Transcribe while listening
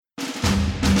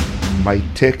My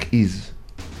take is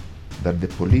that the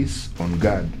police on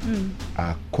guard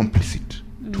are complicit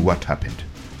to what happened.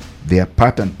 They are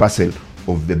part and parcel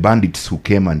of the bandits who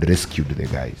came and rescued the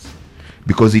guys.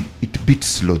 Because it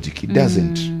beats logic. It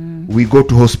doesn't. We go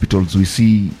to hospitals, we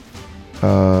see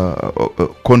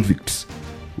convicts,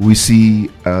 we see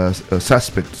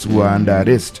suspects who are under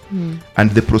arrest,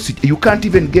 and the procedure, you can't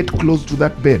even get close to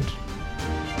that bed.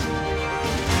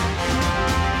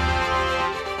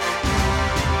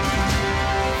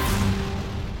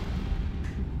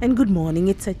 And good morning.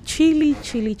 It's a chilly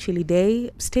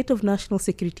day. State of national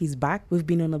security is back. We've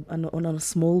been on a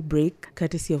small break,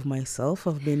 courtesy of myself.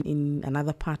 I've been in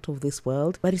another part of this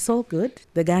world, but it's all good.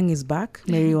 The gang is back.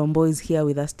 Mary Wambo is here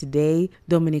with us today.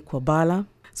 Dominic Wabala.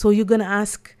 So you're going to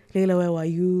ask, Leila, where were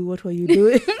you? What were you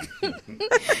doing?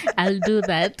 I'll do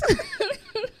that.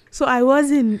 So I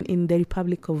was in the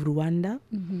Republic of Rwanda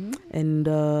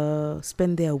and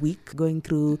spent there a week going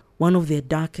through one of their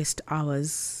darkest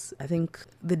hours. I think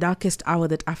the darkest hour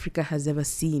that Africa has ever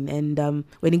seen. And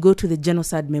when you go to the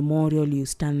genocide memorial, you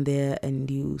stand there and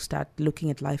you start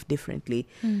looking at life differently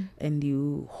and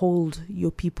you hold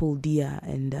your people dear.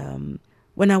 And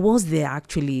when I was there,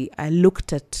 actually, I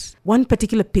looked at one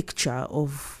particular picture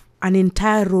of an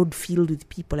entire road filled with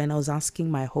people, and I was asking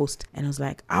my host, and I was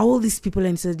like, are all these people?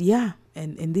 And he said, yeah.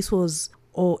 And this was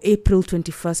April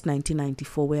 21st,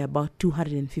 1994, where about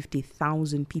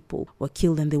 250,000 people were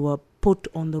killed, and they were put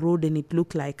on the road, and it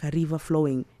looked like a river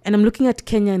flowing. And I'm looking at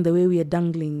Kenya and the way we are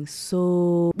dangling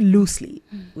so loosely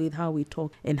with how we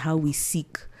talk and how we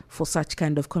seek for such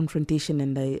kind of confrontation,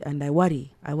 and I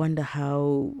worry. I wonder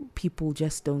how people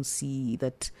just don't see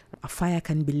that a fire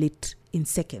can be lit in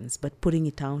seconds, but putting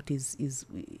it out is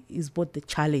what the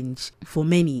challenge for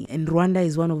many. And Rwanda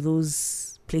is one of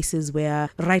those places where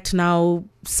right now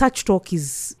such talk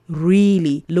is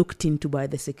really looked into by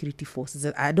the security forces.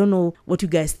 I don't know what you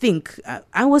guys think.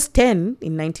 I was 10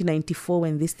 in 1994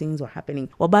 when these things were happening.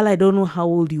 Wabala, I don't know how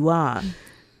old you are.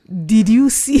 Did you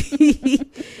see...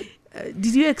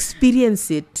 did you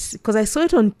experience it? Because I saw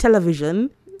it on television.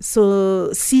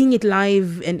 So seeing it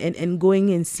live and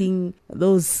going and seeing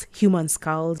those human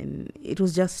skulls, and it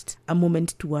was just a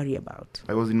moment to worry about.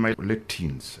 I was in my late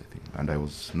teens, I think, and I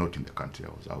was not in the country. I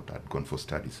was out. I'd gone for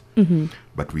studies.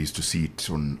 But we used to see it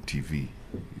on TV.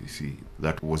 You see,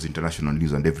 that was international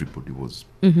news and everybody was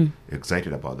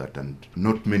excited about that. And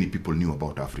not many people knew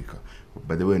about Africa.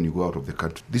 By the way, when you go out of the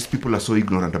country, these people are so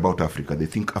ignorant about Africa. They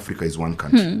think Africa is one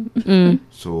country.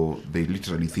 So they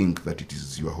literally think that it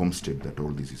is your homestead that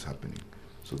all this is happening.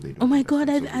 So they don't. Oh my God,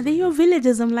 are they your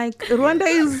villages? I'm like, Rwanda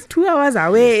is 2 hours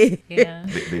away. Yeah.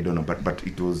 They don't know. But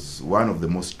it was one of the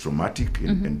most traumatic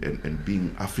and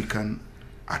being African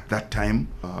at that time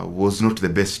was not the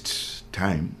best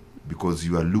time, because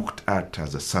you are looked at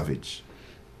as a savage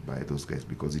by those guys,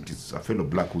 because it is a fellow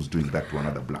black who's doing that to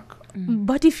another black.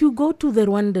 But if you go to the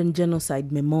Rwandan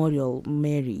Genocide Memorial,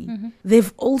 Mary,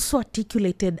 they've also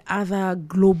articulated other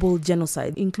global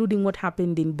genocide, including what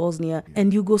happened in Bosnia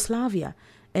and Yugoslavia,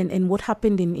 and what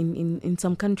happened in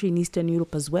some country in Eastern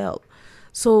Europe as well.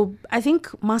 So I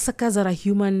think massacres are a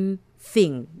human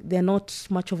thing. They're not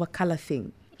much of a color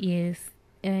thing. Yes,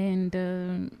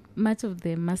 and much of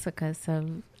the massacres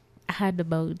I've heard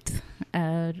about,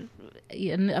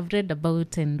 I've read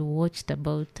about and watched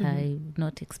about. I've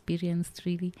not experienced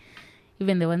really.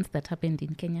 Even the ones that happened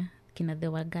in Kenya, the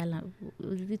Wagala,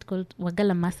 was it called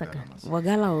Wagala massacre?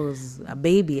 Wagala was a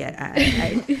baby.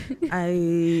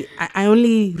 I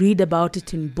only read about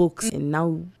it in books, and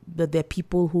now that there are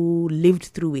people who lived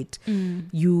through it,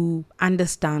 you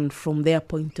understand from their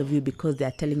point of view, because they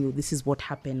are telling you this is what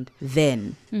happened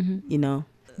then, you know.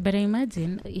 But I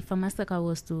imagine if a massacre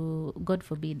was to, God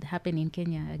forbid, happen in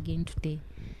Kenya again today,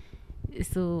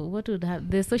 so what would happen?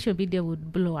 The social media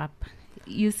would blow up.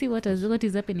 You see what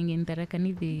is happening in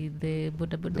Tarakani, the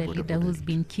Boda leader who's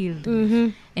been killed.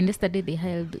 And yesterday they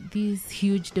held this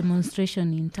huge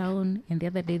demonstration in town, and the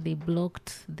other day they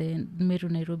blocked the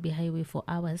Meru-Nairobi highway for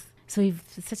hours. So if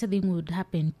such a thing would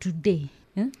happen today,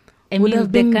 I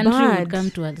mean, the country would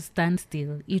come to a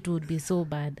standstill. It would be so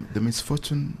bad. The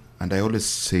misfortune, and I always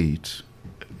say it,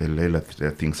 there are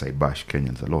things I bash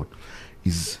Kenyans a lot,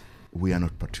 is we are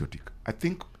not patriotic. I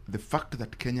think the fact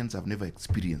that Kenyans have never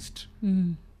experienced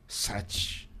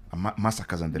such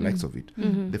massacres and the likes of it,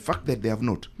 the fact that they have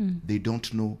not, they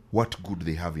don't know what good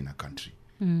they have in a country.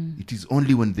 It is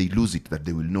only when they lose it that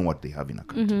they will know what they have in a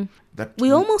country. That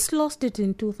we almost lost it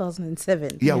in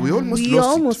 2007. Yeah, we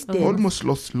almost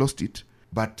lost it.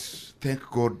 But thank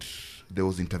God there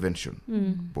was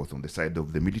intervention, both on the side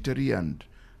of the military and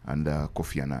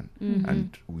Kofi Annan,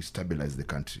 and we stabilized the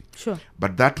country. Sure.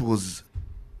 But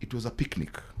it it was a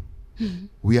picnic.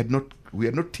 We had not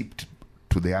tipped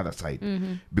to the other side,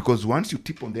 because once you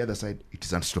tip on the other side, it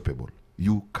is unstoppable.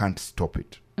 You can't stop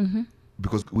it,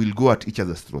 because we'll go at each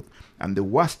other's throat. And the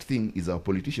worst thing is our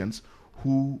politicians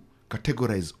who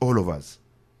categorize all of us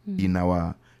in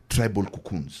our tribal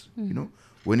cocoons. You know,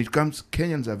 when it comes,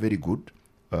 Kenyans are very good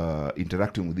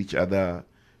interacting with each other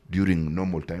during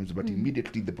normal times, but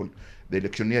immediately the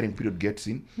electioneering period gets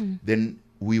in, then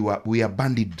we are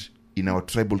banded in our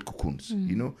tribal cocoons.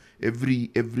 You know,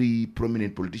 every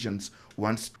prominent politician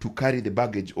wants to carry the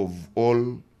baggage of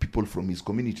all people from his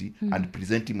community and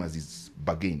present him as his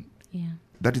bargain. Yeah.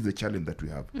 That is the challenge that we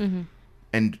have.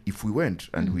 And if we went,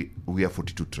 and we are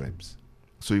 42 tribes,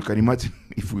 so you can imagine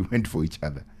if we went for each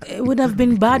other, it would have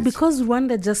been bad, because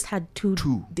Rwanda just had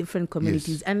two different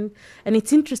communities. Yes. And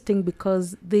it's interesting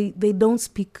because they don't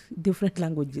speak different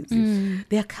languages.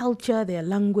 Their culture, their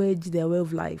language, their way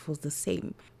of life was the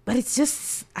same. But it's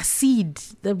just a seed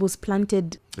that was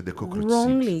planted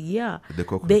wrongly. Yeah. The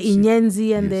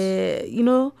Inyenzi and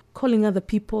the, calling other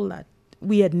people that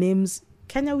weird names.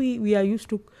 Kenya, we are used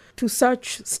to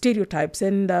such stereotypes,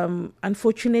 and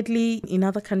unfortunately in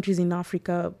other countries in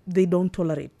Africa they don't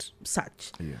tolerate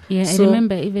such. So, I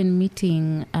remember even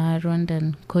meeting a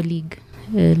Rwandan colleague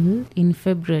in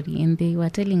February, and they were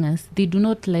telling us they do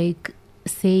not like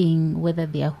saying whether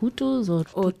they are Hutus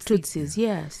or Tutsis.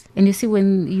 Yes. And you see,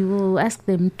 when you ask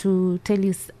them to tell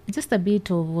you just a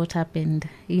bit of what happened,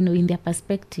 in their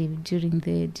perspective during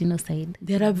the genocide,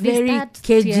 they are very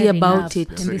cagey about it,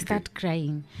 and they start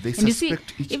crying. They and you see,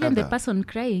 even other. the person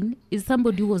crying is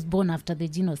somebody who was born after the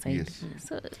genocide. Yes.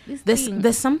 So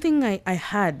there's something I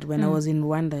had when I was in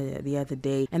Rwanda the other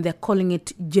day, and they're calling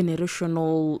it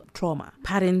generational trauma.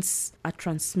 Parents are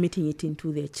transmitting it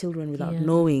into their children without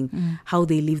knowing how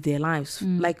they live their lives.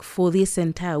 Like for this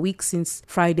entire week, since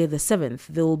Friday the 7th,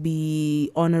 they'll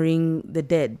be honoring the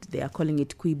dead. They are calling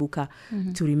it Kuibuka,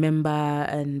 to remember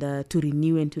and to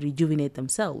renew and to rejuvenate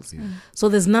themselves. So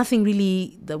there's nothing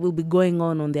really that will be going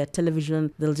on their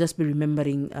television. They'll just be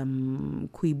remembering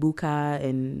Kuibuka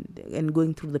and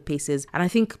going through the paces. And I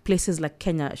think places like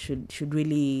Kenya should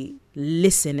really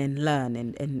listen and learn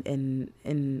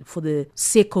and for the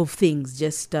sake of things,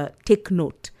 just take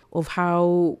note of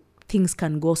how things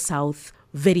can go south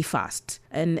very fast.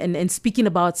 And speaking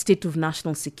about state of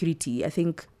national security, I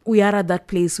think we are at that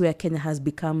place where Kenya has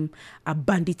become a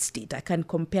bandit state. I can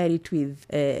compare it with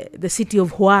the city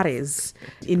of Juarez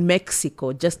in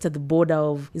Mexico, just at the border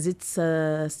of, is it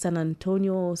San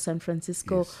Antonio, San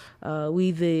Francisco,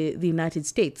 with the United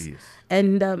States. Yes.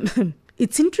 And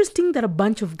it's interesting that a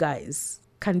bunch of guys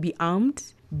can be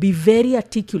armed, be very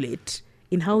articulate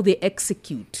in how they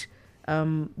execute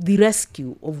the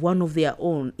rescue of one of their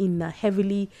own in a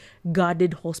heavily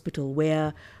guarded hospital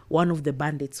where one of the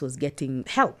bandits was getting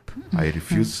help. I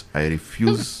refuse.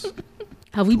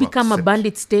 Have we become a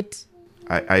bandit state?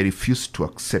 I refuse to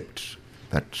accept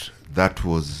that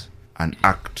was an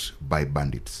act by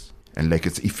bandits. And like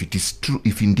if it is true,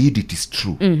 if indeed it is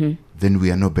true, then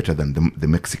we are no better than the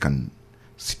Mexican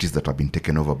cities that have been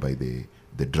taken over by the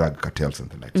drug cartels and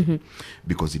the like.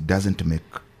 Because it doesn't make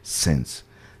sense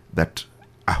that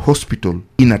a hospital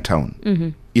in a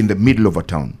town, in the middle of a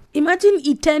town. Imagine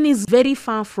Iten is very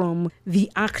far from the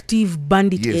active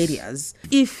bandit areas.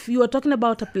 If you are talking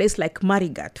about a place like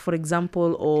Marigat, for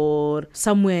example, or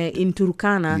somewhere in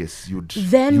Turkana, you'd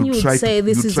say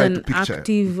this is an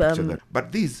active...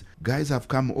 But these guys have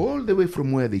come all the way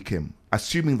from where they came,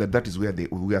 assuming that is where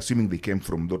we're assuming they came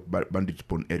from, that bandit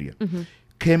spawn area,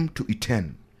 came to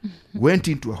Iten, went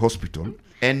into a hospital,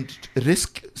 and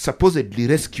supposedly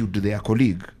rescued their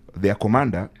colleague, their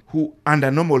commander, who under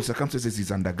normal circumstances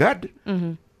is under guard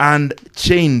and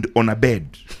chained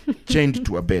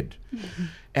to a bed.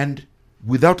 And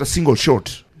without a single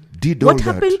shot, did all that.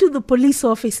 What happened to the police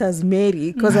officers,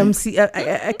 Mary? Because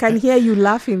I can hear you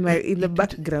laughing in the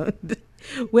background.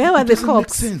 Where were the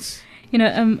cops? Make sense.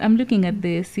 I'm looking at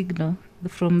the signal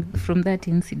from that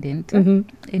incident, and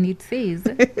it says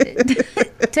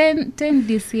 10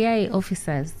 DCI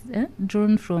officers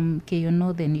drawn from Keyo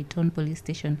Northern Iton police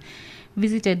station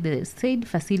visited the said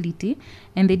facility,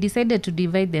 and they decided to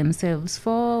divide themselves.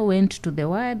 4 went to the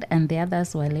ward and the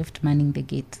others were left manning the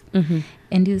gate.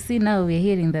 And you see, now we're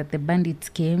hearing that the bandits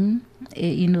came,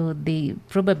 they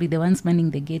probably, the ones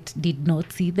manning the gate did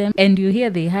not see them, and you hear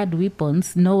they had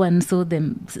weapons. No one saw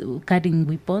them carrying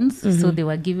weapons, so they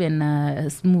were given a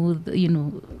smooth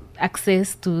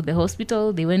access to the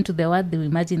hospital. They went to the ward. They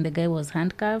imagine the guy was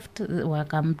handcuffed,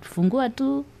 wakamfungua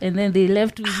tu, and then they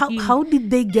left with him. How did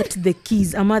they get the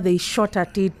keys? Ama they shot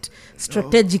at it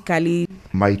strategically?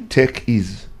 My take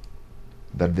is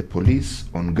that the police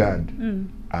on guard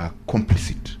are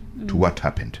complicit to what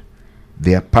happened.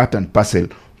 They are part and parcel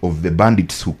of the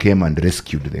bandits who came and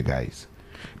rescued the guys.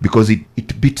 Because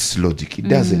it beats logic. It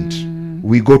doesn't.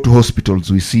 We go to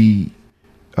hospitals, we see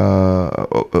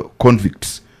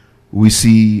convicts, we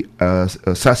see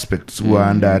suspects who are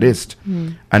under arrest,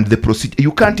 and the procedure,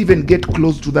 you can't even get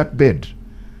close to that bed.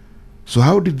 So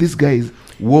how did these guys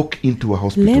walk into a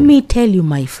hospital? Let me tell you,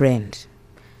 my friend,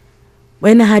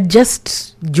 when I had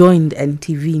just joined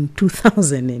NTV in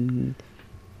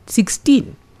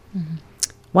 2016,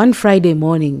 one Friday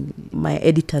morning, my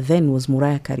editor then was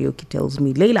Muraya Karaoke, tells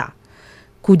me, Leila,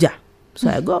 kuja. So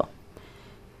I go.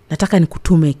 Nataka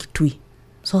nikutume Kitui.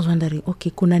 So I was wondering, okay,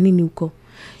 kuna nini huko?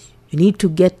 You need to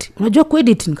get, unajua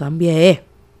kuedit? Nikamwambia,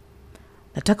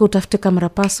 nataka utafute camera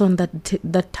person.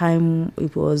 That time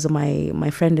it was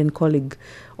my friend and colleague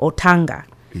Otanga.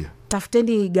 Yeah.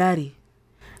 Tafuteni gari.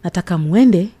 Nataka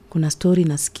muende, kuna story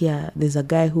nasikia, there's a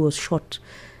guy who was shot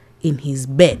in his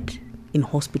bed in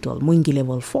hospital, Mwingi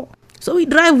level 4. So we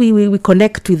drive, we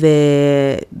connect with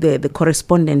the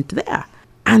correspondent there.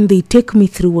 And they take me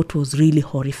through what was really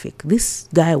horrific. This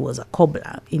guy was a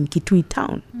cobbler in Kitui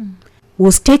town.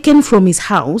 Was taken from his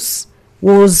house,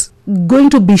 was going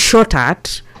to be shot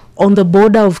at on the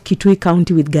border of Kitui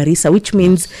County with Garissa, which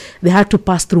means they had to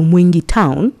pass through Mwingi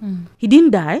town. He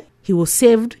didn't die. He was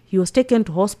saved. He was taken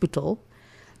to hospital.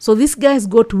 So these guys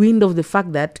got wind of the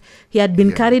fact that he had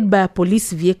been carried by a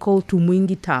police vehicle to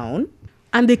Mwingi town,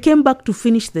 and they came back to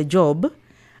finish the job,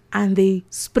 and they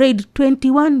sprayed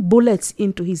 21 bullets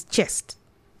into his chest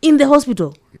in the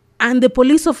hospital. And the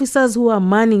police officers who are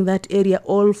manning that area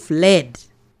all fled.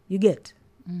 You get?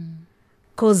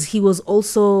 Because he was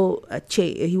also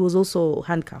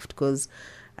handcuffed, because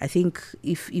I think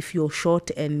if you're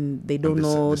shot and they don't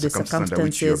know the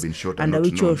circumstances under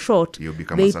which you're shot,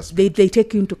 they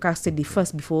take you into custody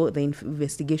first before the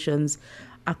investigations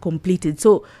are completed.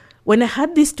 So when I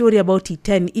heard this story about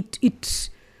E10, it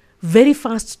very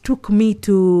fast took me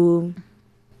to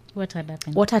what had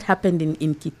happened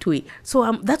in Kitui. So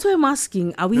that's why I'm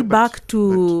asking, are we back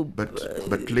to...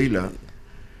 But Leila,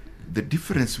 the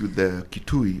difference with the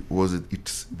Kitui was that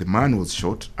the man was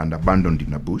shot and abandoned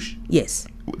in a bush. Yes.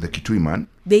 The Kitui man.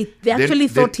 They actually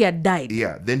thought he had died.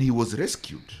 Yeah, then he was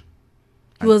rescued.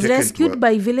 He was rescued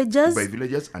by villagers.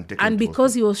 And taken and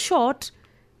because he was shot,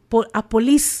 a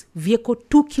police vehicle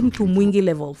took him to Mwingi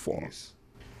level 4. Yes.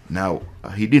 Now,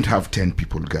 he didn't have 10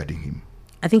 people guarding him.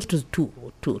 I think it was two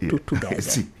guys.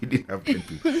 See, he didn't have 10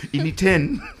 people. In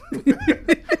 10,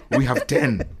 we have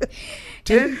 10.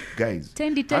 10 guys.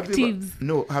 10 detectives.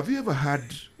 Have you ever had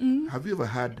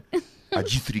a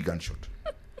G3 gunshot?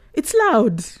 It's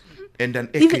loud. And an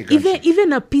AK gunshot.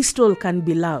 Even a pistol can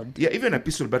be loud. Yeah, even a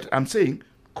pistol. But I'm saying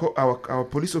our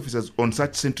police officers on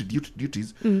such sentry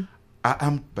duties are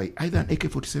armed by either an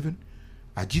AK-47,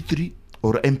 a G3,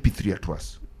 or MP3 at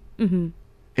worst.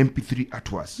 MP3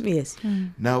 at worst. Yes.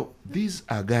 Now, these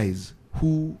are guys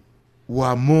who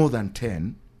were more than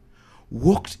 10,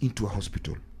 walked into a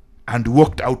hospital and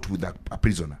walked out with a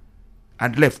prisoner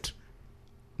and left.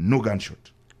 No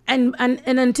gunshot. And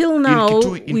until now,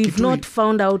 we've not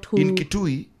found out who... In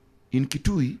Kitui,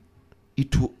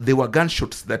 there were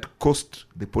gunshots that caused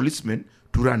the policemen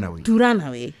to run away.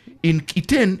 In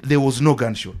Iten, there was no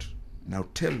gunshot. Now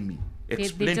tell me,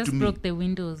 explain they just to me. Broke the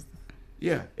windows.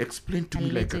 Yeah, explain to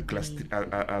me like a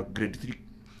grade 3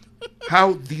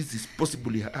 how this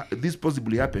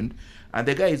possibly happened. And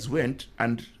the guys went,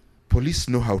 and police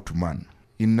know how to man.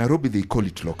 In Nairobi, they call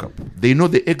it lockup. They know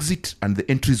the exit and the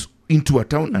entries into a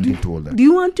town and into all that. Do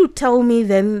you want to tell me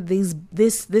then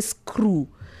this crew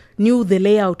knew the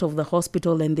layout of the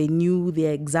hospital and they knew the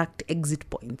exact exit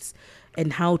points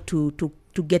and how to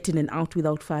get in and out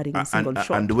without firing a single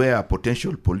shot? And where a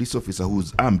potential police officer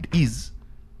who's armed is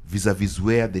vis-a-vis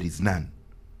where there is none.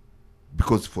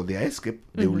 Because for their escape,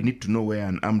 they will need to know where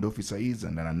an armed officer is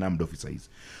and an unarmed officer is.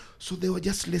 So they were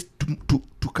just left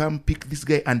to come pick this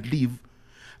guy and leave.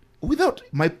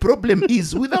 My problem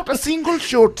is without a single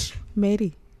shot.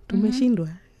 Mary, tumeshindwa.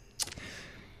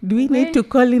 Do we need to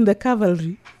call in the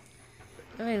cavalry?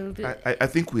 Well, I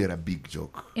think we are a big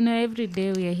joke. Every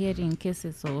day we are hearing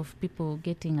cases of people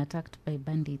getting attacked by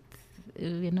bandits.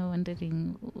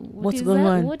 Wondering what's going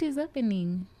on. What is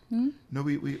happening? No,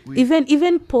 we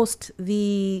even post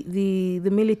the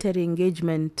military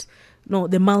engagement. No,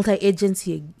 the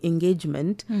multi-agency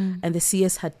engagement, and the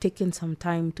CS had taken some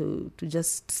time to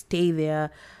just stay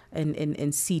there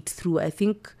and see it through. I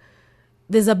think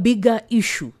there's a bigger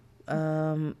issue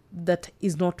that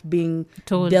is not being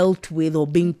dealt with or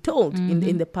being told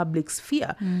in the public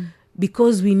sphere,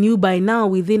 because we knew by now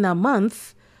within a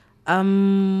month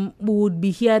we would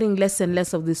be hearing less and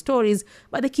less of these stories,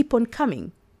 but they keep on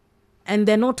coming. And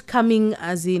they're not coming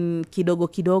as in kidogo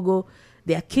kidogo.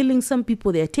 They are killing some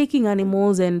people, they are taking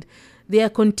animals, and they are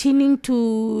continuing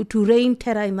to reign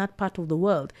terror in that part of the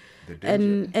world.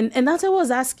 And as I was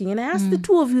asking, and I asked the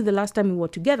two of you the last time we were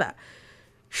together,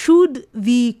 should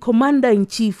the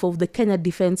commander-in-chief of the Kenya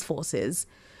Defense Forces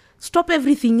stop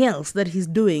everything else that he's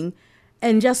doing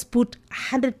and just put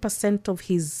 100% of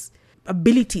his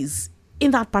abilities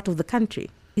in that part of the country?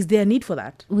 Is there a need for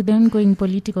that? With the ongoing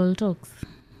political talks.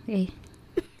 Hey.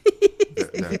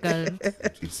 Difficult.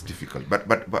 It's difficult,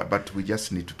 but we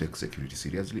just need to take security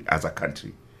seriously as a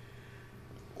country.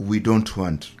 We don't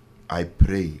want. I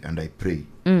pray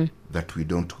that we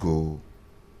don't go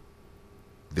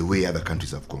the way other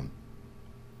countries have gone,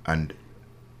 and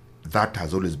that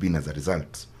has always been as a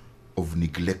result of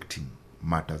neglecting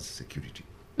matters security.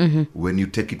 When you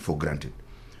take it for granted,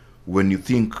 when you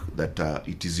think that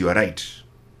it is your right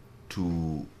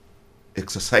to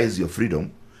exercise your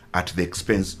freedom at the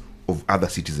expense of other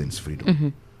citizens'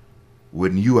 freedom.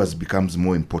 When yours becomes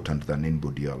more important than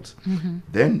anybody else,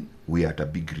 then we are at a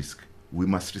big risk. We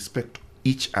must respect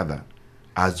each other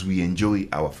as we enjoy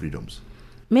our freedoms.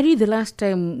 Mary, the last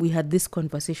time we had this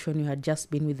conversation, you had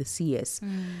just been with the CS,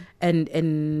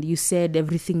 and you said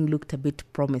everything looked a bit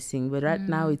promising, but right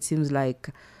now it seems like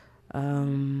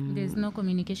there's no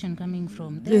communication coming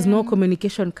from them. There's no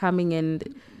communication coming,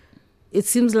 and it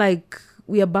seems like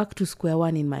we are back to square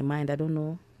one in my mind. I don't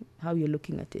know how you're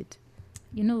looking at it.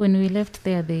 You know, when we left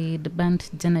there, they banned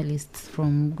journalists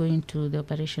from going to the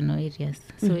operational areas.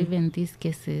 So even these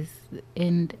cases,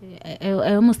 and I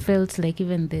almost felt like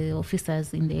even the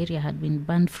officers in the area had been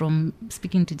banned from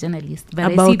speaking to journalists.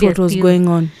 But about what was going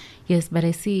on. Yes, but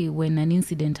I see when an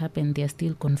incident happened, they are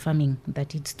still confirming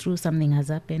that it's true, something has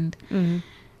happened.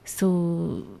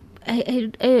 So,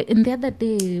 I and the other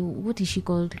day, what is she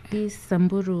called? This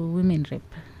Samburu women rep.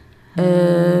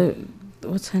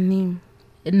 What's her name?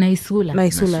 Naisula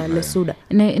Lesuda.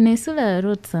 Naisula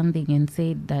wrote something and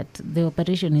said that the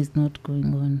operation is not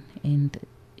going on, and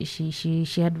she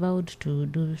had vowed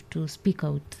to speak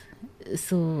out.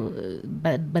 So,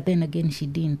 but then again she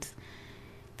didn't.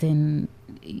 Then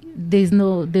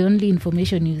the only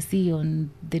information you see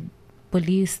on the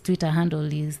police Twitter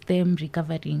handle is them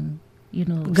recovering,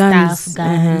 guns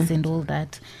and all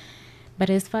that. But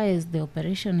as far as the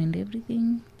operation and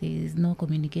everything, there is no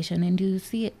communication. And you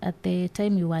see, at the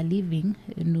time you were leaving,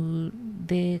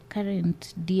 the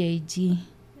current DIG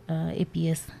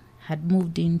APS had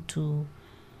moved into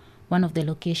one of the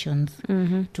locations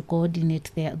to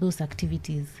coordinate those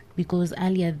activities. Because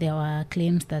earlier there were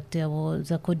claims that there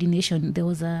was a coordination. There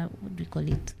was a, what do we call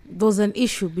it? There was an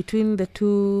issue between the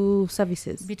two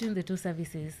services.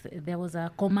 There was a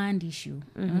command issue.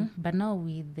 But now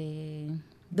with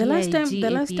the last time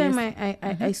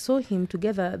I saw him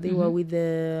together, they were with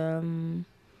the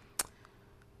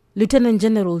Lieutenant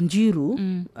General Njiru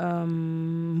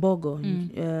Mbogo,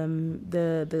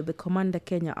 the Commander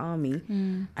Kenya Army,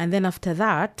 and then after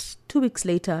that, 2 weeks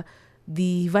later,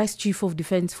 the Vice Chief of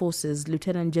Defense Forces,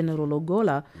 Lieutenant General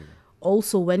Ogola,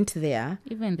 also went there.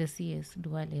 Even the CS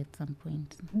Duale at some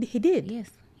point. He did.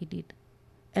 Yes, he did.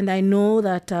 And I know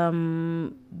that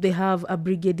they have a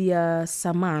Brigadier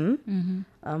Saman,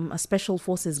 a special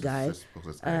forces guy,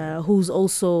 who's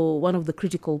also one of the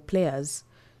critical players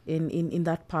in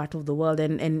that part of the world.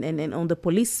 And on the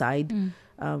police side,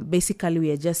 basically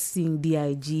we are just seeing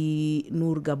DIG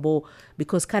Nur Gabo,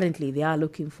 because currently they are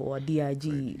looking for a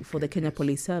DIG for the Kenya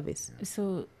Police Service.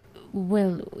 So,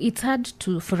 well, it's hard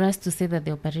for us to say that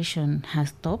the operation has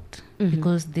stopped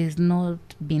because they've not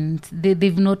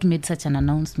made such an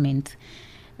announcement.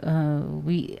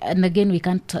 And again, we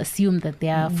can't assume that they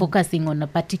are focusing on a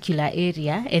particular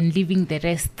area and leaving the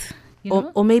rest.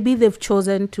 Or maybe they've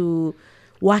chosen to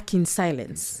work in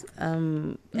silence.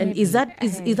 And is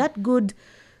that good,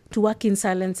 to work in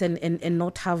silence and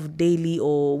not have daily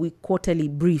or quarterly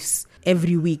briefs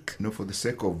every week? No, for the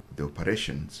sake of the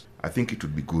operations, I think it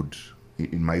would be good,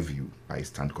 in my view, I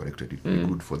stand corrected, it would be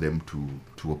good for them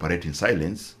to operate in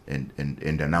silence and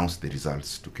announce the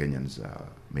results to Kenyans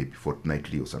maybe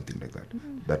fortnightly or something like that.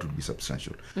 That would be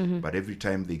substantial. But every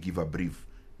time they give a brief,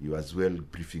 you as well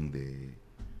briefing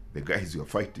the guys you are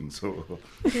fighting. So,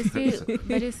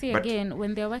 but you see again,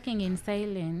 when they're working in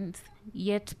silence,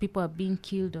 yet people are being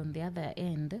killed on the other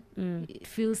end, it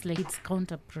feels like it's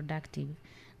counterproductive.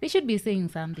 They should be saying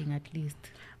something at least.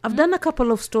 I've done a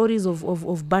couple of stories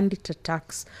of bandit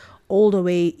attacks all the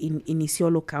way in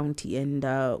Isiolo County, and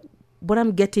what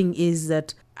I'm getting is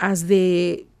that as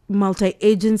the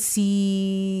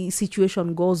multi-agency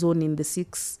situation goes on in the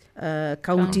 6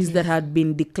 counties that had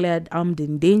been declared armed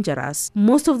and dangerous,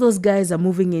 most of those guys are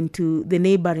moving into the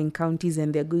neighboring counties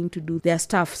and they're going to do their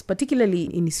stuff, particularly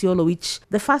in Isiolo, which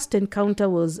the first encounter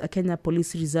was a Kenya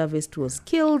police reservist was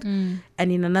killed, and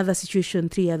in another situation,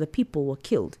 3 other people were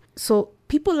killed. So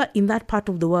people in that part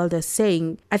of the world are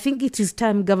saying, I think it is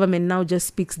time government now just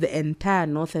speaks the entire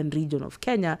northern region of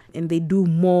Kenya and they do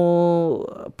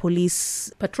more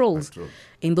police patrols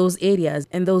in those areas.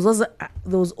 And there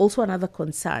was also another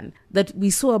concern that we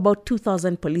saw about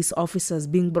 2,000 police officers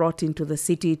being brought into the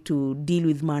city to deal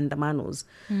with maandamanos.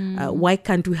 Why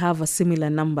can't we have a similar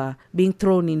number being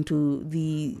thrown into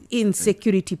the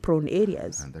insecurity-prone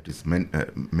areas? And that is,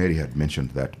 Mary had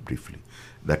mentioned that briefly,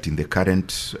 that in the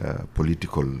current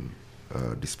political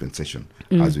dispensation,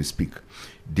 as we speak,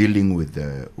 dealing with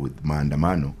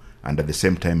maandamano and at the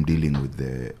same time dealing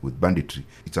with banditry,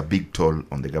 it's a big toll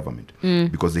on the government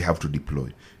because they have to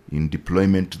deploy. In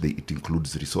deployment, it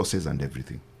includes resources and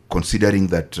everything. Considering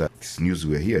that this news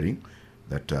we're hearing,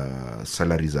 that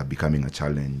salaries are becoming a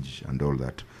challenge and all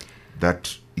that,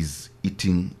 that is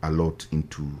eating a lot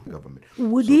into government.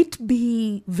 Would it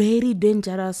be very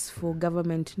dangerous for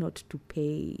government not to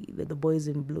pay the boys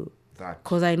in blue?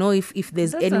 Because I know if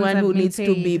there's Those anyone ones who have been needs to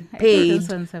paid. be I think paid those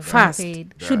ones have been fast,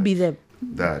 paid. should be them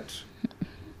That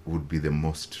would be the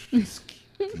most risky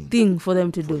thing for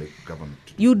them to for do. the government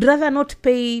to do. You'd rather not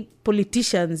pay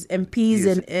politicians, MPs,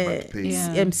 Yes, and but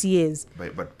pay- MCAs.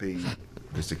 But pay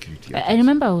the security. I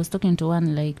remember I was talking to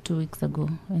one like 2 weeks ago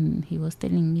and he was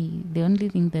telling me the only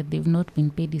thing that they've not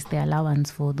been paid is the allowance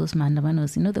for those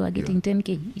maandamanos. You know, they were getting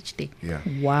 10K each day. Yeah.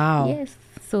 Wow. Yes.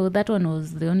 So that one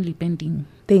was the only pending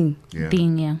Thing.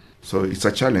 thing, yeah. So it's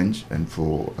a challenge, and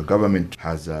for a government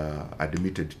has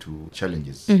admitted to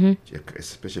challenges,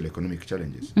 especially economic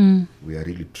challenges. We are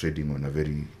really trading on a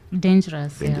very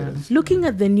Dangerous. dangerous. Looking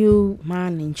at the new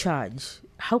man in charge,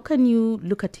 how can you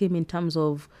look at him in terms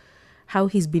of how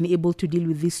he's been able to deal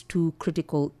with these 2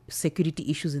 critical security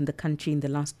issues in the country in the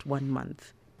last 1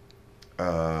 month?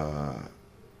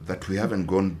 That we haven't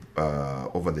gone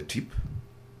over the tip.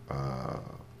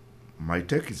 My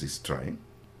take is he's trying.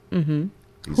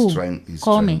 He's Who? trying. He's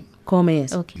Koome. Koome,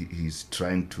 yes. Okay. He's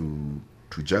trying to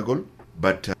juggle,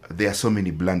 but there are so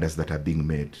many blunders that are being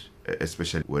made,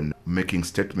 especially when making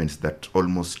statements that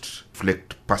almost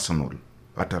reflect personal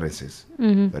utterances.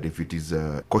 That if it is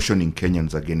cautioning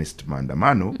Kenyans against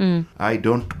maandamano, I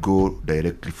don't go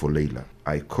directly for Leila.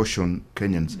 I caution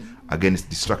Kenyans against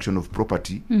destruction of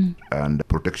property and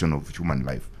protection of human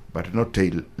life. But not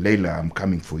tell Leila, I'm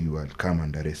coming for you, I'll come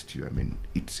and arrest you. I mean,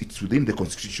 it's within the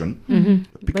constitution.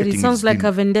 But it sounds like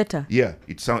a vendetta. Yeah,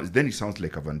 it sounds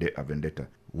like a vendetta.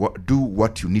 Do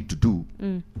what you need to do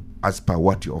as per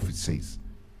what your office says.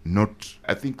 Not,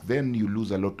 I think then you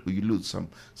lose a lot. You lose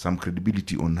some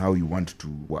credibility on how you want to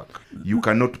work. You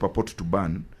cannot purport to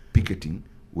ban picketing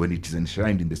when it is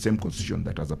enshrined in the same constitution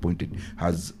that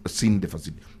has seen the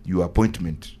facility, your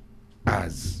appointment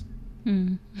as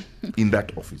in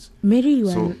that office. Mary,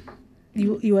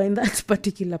 you were in that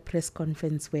particular press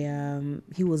conference where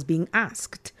he was being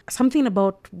asked something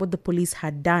about what the police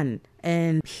had done.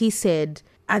 And he said,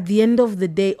 at the end of the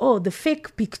day, the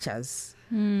fake pictures.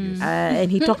 And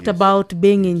he talked about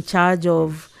being in charge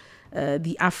of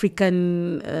the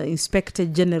African Inspector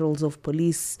Generals of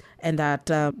Police and that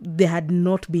there had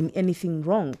not been anything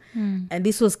wrong. And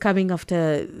this was coming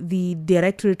after the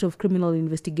Directorate of Criminal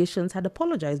Investigations had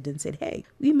apologized and said, hey,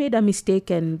 we made a mistake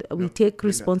and we take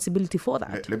responsibility for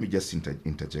that. Let me just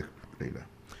interject, Leila.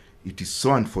 It is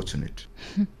so unfortunate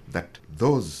that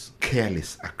those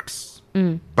careless acts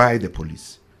by the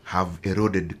police have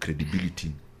eroded the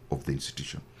credibility of the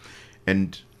institution.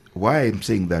 And why I'm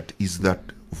saying that is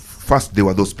that first there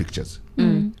were those pictures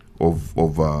of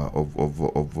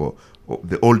the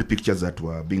old pictures that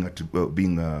were being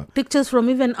pictures from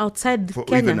even outside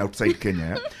Kenya. Even outside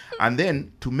Kenya. And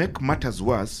then to make matters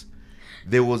worse,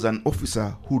 there was an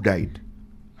officer who died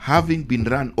having been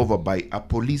run over by a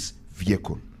police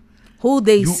vehicle. Who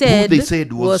they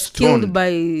said was killed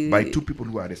by 2 people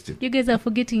who were arrested. You guys are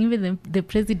forgetting even the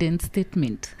president's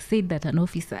statement said that an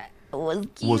officer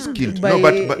was killed. No,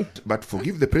 but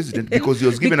forgive the president because he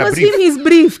was given a brief. Because he's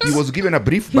briefed. He was given a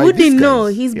brief he by wouldn't these guys. know.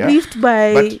 He's briefed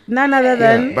by none other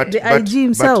than the IG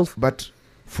himself. But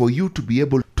for you to be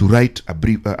able to write a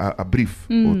brief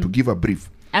or to give a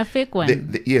brief, a fake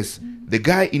one. Yes, the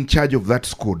guy in charge of that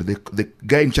squad, the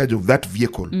guy in charge of that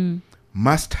vehicle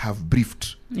must have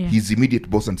briefed his immediate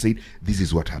boss and said, this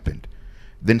is what happened.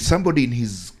 Then somebody in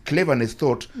his cleverness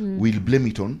thought, we'll blame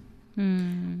it on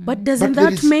But doesn't But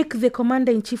there that is- make the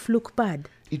commander-in-chief look bad?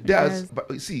 It does, does.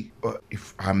 but you see,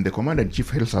 if I'm the commander-in-chief,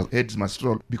 heads must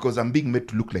roll because I'm being made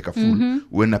to look like a fool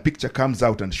when a picture comes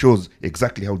out and shows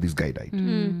exactly how this guy died.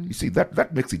 You see,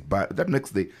 that makes it bad. That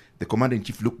makes the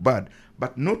commander-in-chief look bad,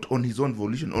 but not on his own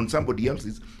volition, on somebody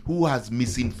else's who has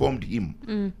misinformed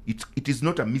him. It is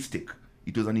not a mistake.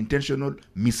 It was an intentional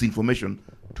misinformation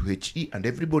to HE and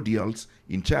everybody else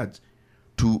in charge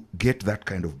to get that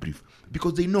kind of brief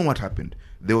because they know what happened.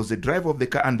 There was a driver of the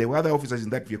car and there were other officers in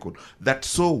that vehicle that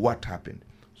saw what happened.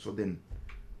 So then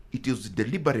it is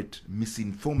deliberate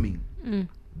misinforming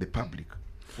the public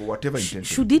for whatever intention.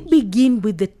 Should it begin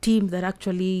with the team that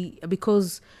actually,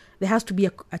 because there has to be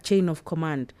a chain of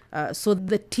command. So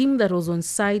the team that was on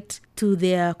site to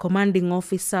their commanding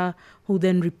officer, who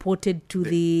then reported to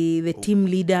the team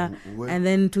leader, and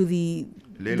then to the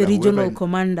regional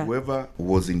commander. Whoever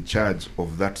was in charge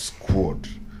of that squad,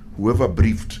 whoever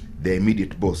briefed the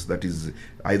immediate boss, that is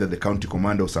either the county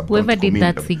commander or sub-county Whoever did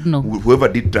commander, that signal. whoever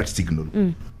did that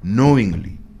signal,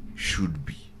 knowingly should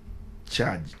be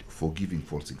charged for giving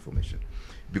false information.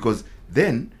 Because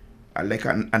then, like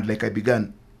I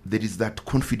began, there is that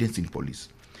confidence in police.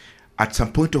 At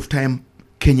some point of time,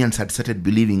 Kenyans had started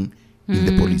believing in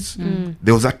the police.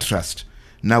 There was that trust.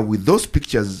 Now, with those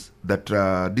pictures that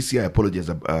DCI apologized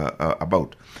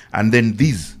about, and then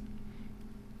these,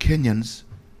 Kenyans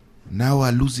now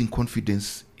are losing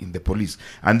confidence in the police.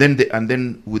 And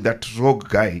then with that rogue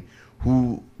guy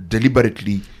who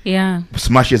deliberately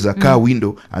smashes a car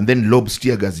window and then lobs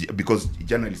tear gas because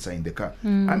journalists are in the car.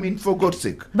 I mean, for God's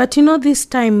sake. But this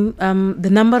time, the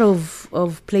number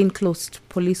of plainclothes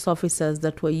police officers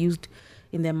that were used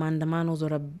in their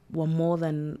maandamanos were more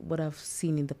than what I've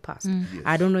seen in the past. Yes.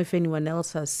 I don't know if anyone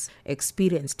else has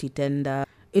experienced it. And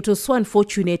it was so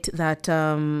unfortunate that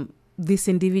this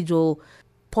individual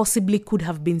possibly could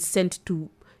have been sent to,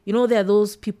 there are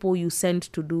those people you send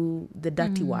to do the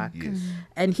dirty work. Yes.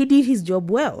 And he did his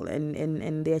job well,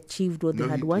 and they achieved what they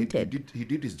had wanted. He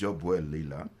did his job well,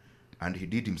 Leila, and he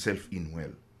did himself in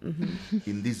well.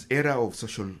 In this era of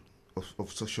social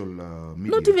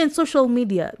media. Not even social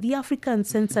media. The African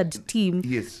censored team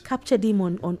captured him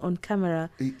on camera.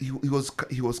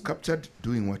 He was captured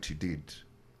doing what he did.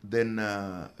 Then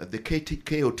the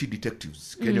KOT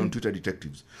detectives, Kenyan Twitter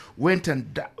detectives, went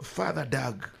and further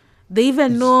dug. They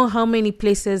even know how many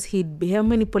places how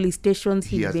many police stations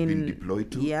he has been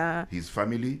deployed to. Yeah. His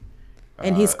family.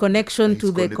 And his connection to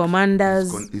the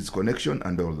commanders. His connection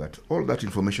and all that. All that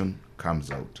information comes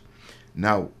out.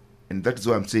 Now, and that's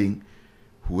why I'm saying,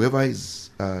 whoever is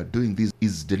doing this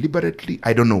is deliberately,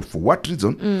 I don't know for what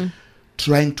reason,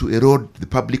 trying to erode the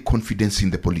public confidence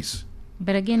in the police.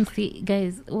 But again, see,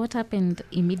 guys, what happened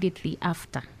immediately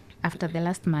after the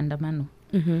last maandamano?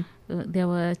 There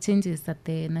were changes at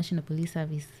the National Police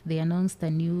Service. They announced a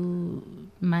new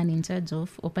man in charge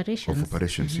of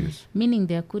operations. Yes. Meaning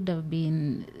there could have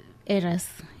been errors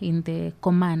in the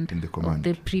command of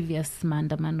the previous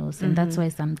maandamanos, and that's why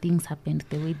some things happened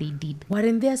the way they did.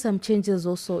 Weren't there some changes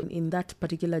also in that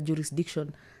particular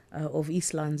jurisdiction of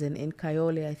Eastlands and in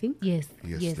Kayole, I think? Yes,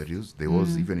 there is. There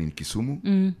was even in Kisumu.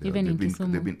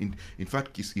 Kisumu. In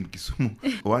fact, in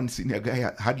Kisumu, one senior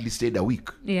guy hardly stayed a week.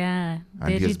 Yeah,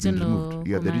 and he has been removed.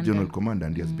 Yeah, the regional commander,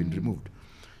 and he has been removed.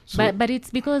 So, but it's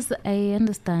because I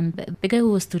understand that the guy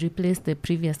who was to replace the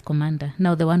previous commander,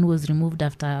 now the one who was removed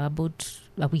after about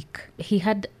a week, he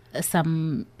had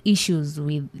some issues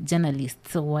with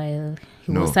journalists while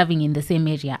he was serving in the same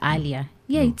area earlier.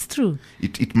 Yeah, it's true.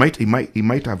 He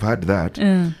might have had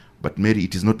that, but Mary,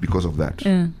 it is not because of that.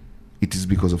 It is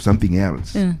because of something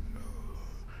else.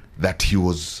 That he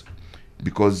was,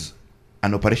 because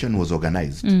an operation was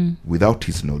organized without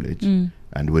his knowledge,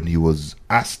 and when he was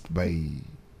asked by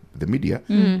the media,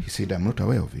 he said, "I'm not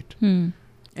aware of it."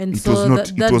 And it was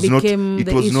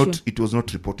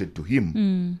not reported to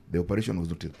him. The operation was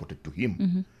not reported to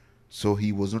him, so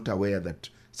he was not aware that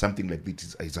something like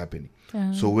this is happening.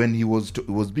 So when he was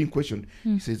being questioned,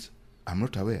 he says, "I'm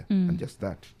not aware," and just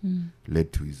that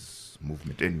led to his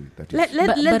movement. Anyway, that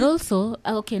is. But also,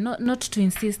 okay, not to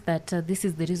insist that this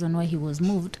is the reason why he was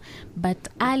moved, but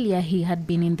earlier he had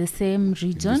been in the same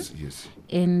region. Yes.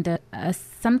 And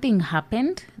something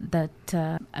happened that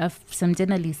some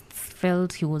journalists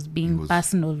felt he was being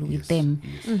personal with them.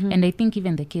 Yes. And I think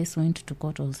even the case went to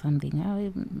court or something.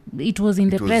 It was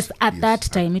in the press at that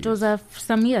time. It was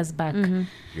some years back.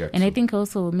 Yeah, and I think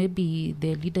also maybe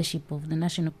the leadership of the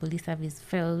National Police Service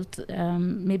felt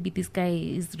maybe this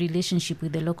guy's relationship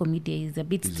with the local media is a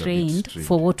bit strained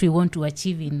for what we want to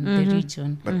achieve in the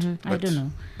region. But I don't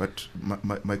know. But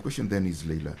my question then is,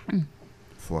 Leila,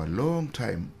 for a long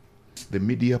time, the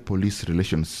media-police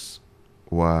relations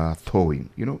were thawing.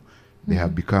 They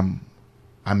have become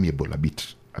amiable a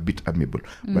bit amiable.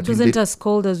 But it wasn't as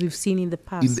cold as we've seen in the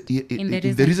past.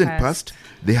 In the recent past,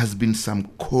 there has been some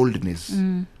coldness,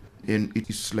 and it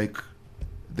is like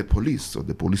the police or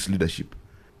the police leadership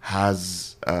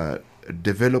has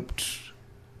developed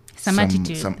some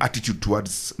attitude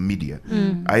towards media,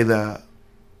 either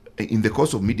in the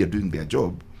course of media doing their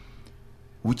job,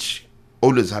 which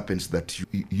always happens that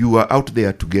you are out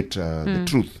there to get the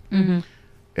truth,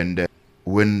 and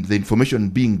when the information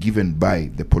being given by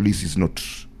the police is not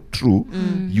true,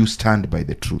 you stand by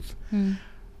the truth.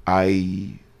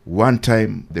 One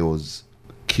time there was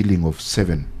killing of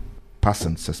 7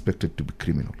 persons suspected to be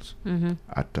criminals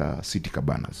at City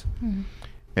Cabanas.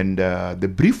 And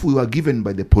the brief we were given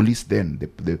by the police then,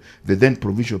 the then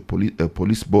provincial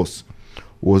police boss,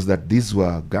 was that these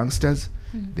were gangsters.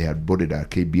 They had boarded a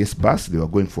KBS bus. They were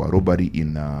going for a robbery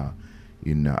in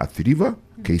Athi River,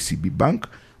 KCB Bank,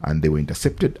 and they were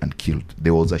intercepted and killed.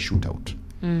 There was a shootout.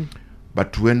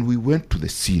 But when we went to the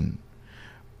scene,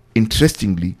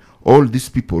 interestingly, all these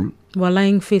people were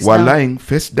lying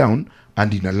face down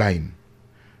and in a line.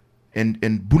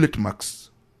 And bullet marks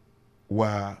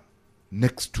were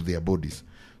next to their bodies.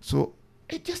 So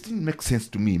it just didn't make sense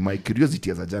to me. My curiosity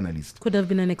as a journalist. Could have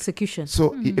been an execution.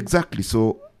 So exactly.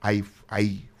 So I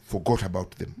forgot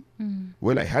about them.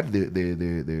 Well, I had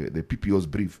the PPO's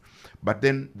brief, but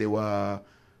then there were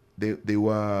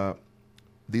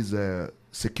these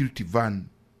security van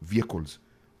vehicles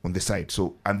on the side.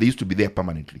 So, and they used to be there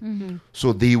permanently.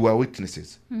 So they were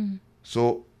witnesses.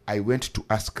 So I went to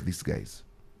ask these guys.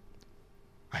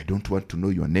 I don't want to know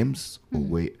your names or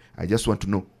where. I just want to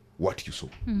know what you saw.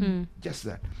 Just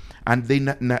that. And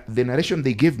the narration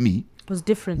they gave me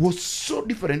was so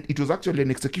different. It was actually an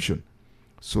execution.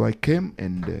 So I came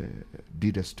and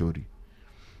did a story.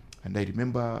 And I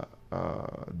remember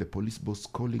the police boss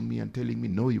calling me and telling me,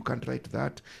 no, you can't write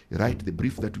that. Write the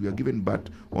brief that we are given. But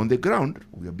on the ground,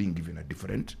 we are being given a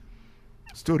different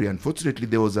story. Unfortunately,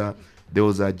 there was a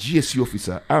GSU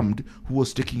officer armed who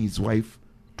was taking his wife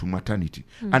to maternity.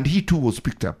 And he too was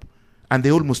picked up. And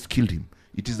they almost killed him.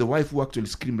 It is the wife who actually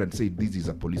screamed and said, this is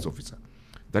a police officer.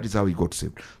 That is how he got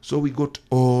saved. So we got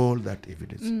all that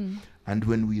evidence. And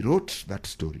when we wrote that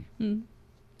story,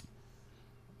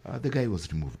 the guy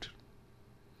was removed.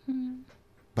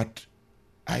 But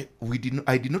I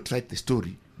did not write the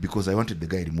story because I wanted the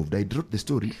guy removed. I wrote the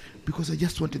story because I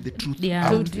just wanted the truth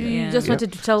out. You just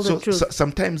wanted to tell the truth. So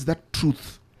sometimes that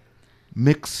truth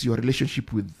makes your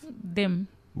relationship with them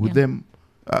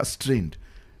strained.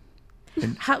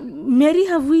 And Mary,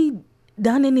 have we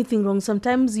done anything wrong?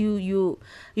 Sometimes you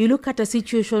look at a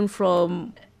situation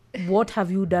from what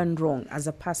have you done wrong as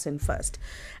a person first.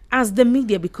 As the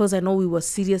media, because I know we were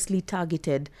seriously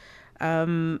targeted,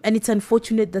 and it's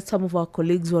unfortunate that some of our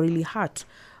colleagues were really hurt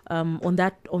on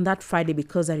that Friday,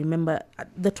 because I remember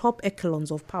the top echelons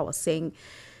of power saying,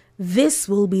 this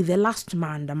will be the last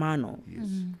maandamano. Yes.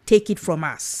 Take it from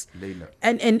us. Layla.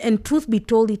 And truth be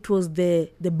told, it was the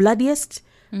bloodiest,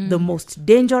 the most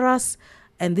dangerous,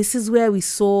 and this is where we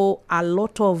saw a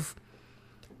lot of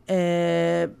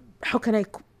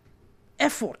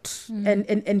effort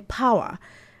and power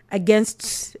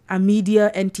against a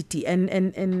media entity.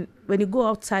 And when you go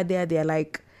outside there, they're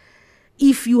like,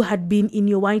 if you had been in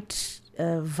your white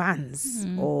vans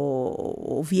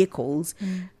or vehicles,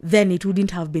 then it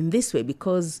wouldn't have been this way,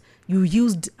 because you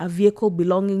used a vehicle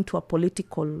belonging to a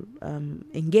political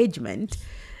engagement,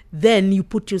 then you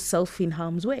put yourself in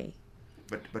harm's way.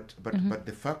 But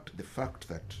the fact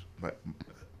that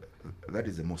that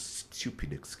is the most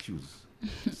stupid excuse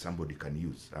somebody can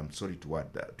use. I'm sorry to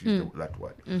use that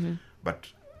word, but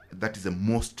that is the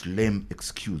most lame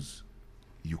excuse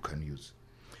you can use,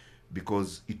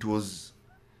 because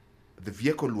the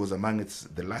vehicle was among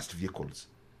the last vehicles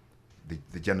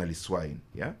the journalists were in.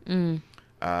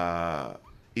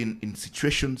 In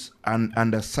situations and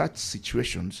under such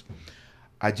situations,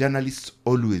 a journalist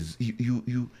always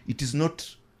it is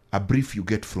not a brief you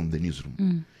get from the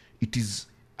newsroom. It is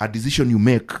a decision you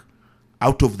make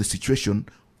out of the situation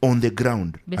on the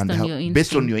ground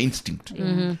based on your instinct.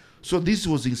 So this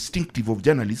was instinctive of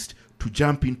journalists to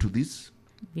jump into this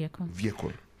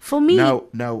vehicle. For me, now,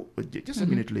 just a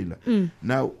minute, Leila.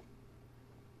 Now,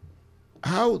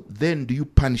 how then do you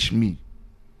punish me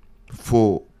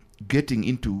for getting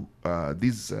into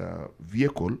this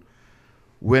vehicle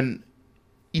when,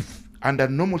 if under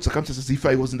normal circumstances, if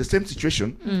I was in the same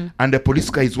situation and a police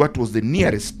car is what was the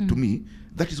nearest to me,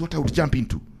 that is what I would jump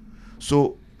into.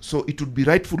 So it would be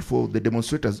rightful for the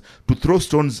demonstrators to throw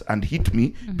stones and hit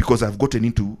me because I've gotten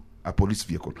into a police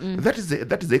vehicle. That is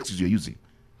the excuse you're using.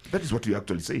 That is what you're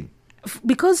actually saying.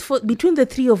 Because between the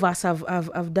three of us,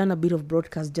 I've done a bit of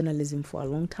broadcast journalism for a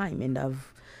long time, and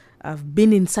I've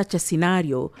been in such a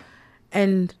scenario,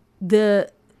 and the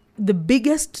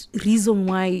biggest reason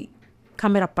why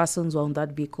camera persons were on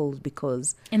that vehicle is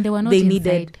because and they were not they inside.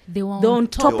 needed They were on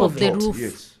top of the it. roof.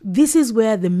 Yes. This is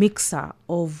where the mixer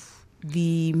of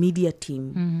the media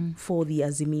team for the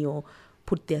Azimio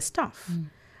put their stuff.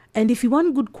 And if you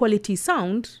want good quality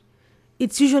sound,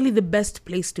 it's usually the best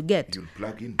place to get. You'll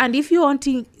plug in. And if you're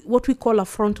wanting what we call a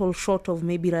frontal shot of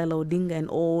maybe Raila Odinga and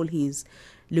all his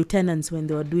lieutenants when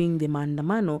they were doing the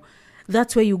maandamano,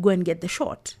 that's where you go and get the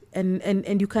shot.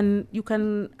 And you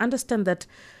can understand that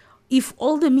if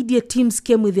all the media teams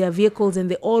came with their vehicles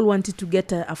and they all wanted to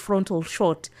get a frontal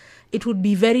shot, it would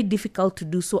be very difficult to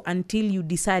do so until you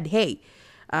decide, hey,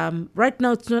 right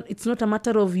now it's not a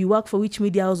matter of you work for which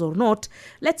media house or not.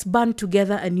 Let's band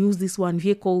together and use this one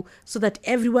vehicle so that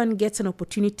everyone gets an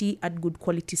opportunity at good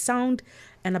quality sound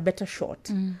and a better shot.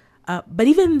 But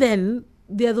even then,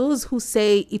 there are those who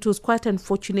say it was quite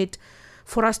unfortunate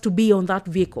for us to be on that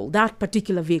vehicle, that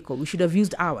particular vehicle. We should have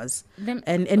used ours.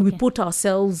 And we put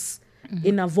ourselves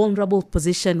in a vulnerable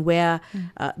position where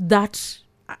that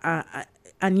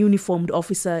ununiformed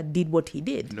officer did what he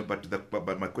did. No,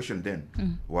 but my question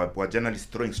then, were journalists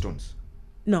throwing stones?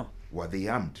 No. Were they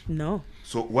armed? No.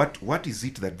 So what is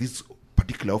it that this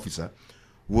particular officer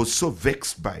was so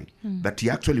vexed by that he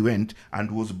actually went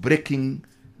and was breaking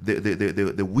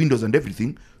the windows and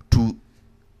everything to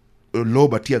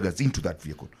lob a tear gas into that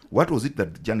vehicle? What was it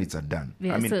that the journalists had done?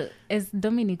 Yeah, so as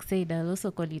Dominic said, I'll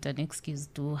also call it an excuse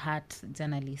to hurt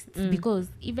journalists because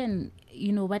even,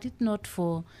 were it not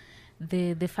for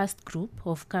the first group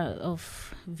of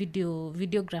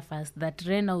videographers that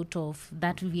ran out of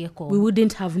that vehicle, we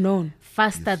wouldn't have known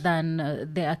faster than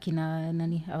the Akina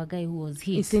Nani, our guy who was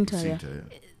hit. Sinta.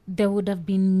 There would have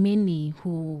been many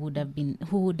who would have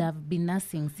been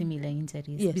nursing similar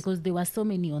injuries because there were so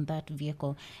many on that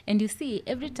vehicle. And you see,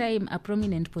 every time a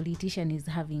prominent politician is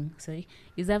having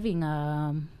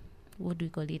what do we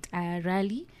call it, a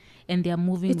rally, and they are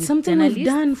moving it's with something journalists. We've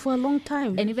done for a long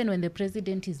time. And even when the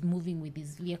president is moving with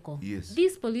his vehicle,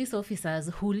 these police officers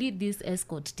who lead these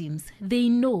escort teams, they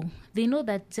know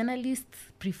that journalists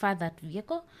prefer that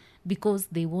vehicle because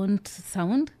they want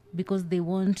sound, because they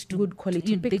want good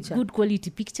quality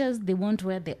pictures. They want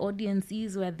where the audience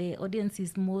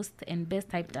is most and best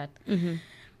hyped at.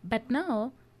 But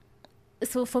now,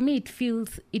 so for me,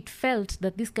 it felt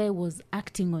that this guy was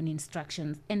acting on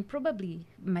instructions, and probably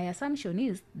my assumption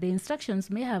is the instructions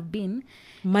may have been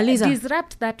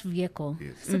disrupt that vehicle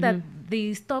so that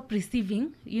they stop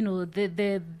receiving,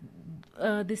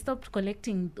 they stopped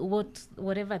collecting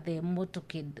whatever the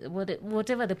motorcade,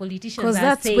 whatever the politicians are saying.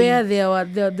 Because that's where they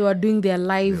were doing their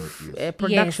live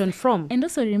production from. And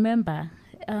also remember,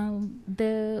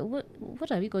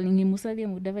 what are we calling him? Musalia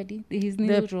Mudavadi, his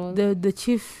new role. The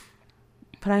chief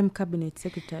prime cabinet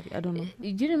secretary. I don't know. Do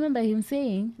you remember him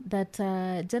saying that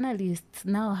journalists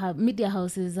now have media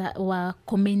houses were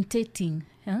commentating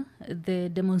the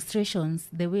demonstrations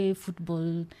the way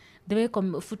football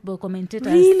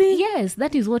commentators. Really? Yes,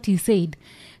 that is what he said.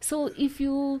 So if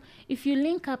you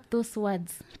link up those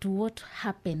words to what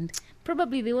happened,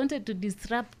 probably they wanted to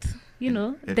disrupt,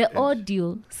 the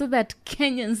audio so that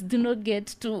Kenyans do not get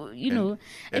to,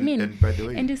 And by the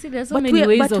way, and you see there's so many ways of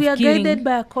killing. But we are guided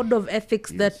by a code of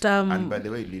ethics that... and by the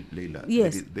way, Leila,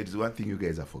 there is one thing you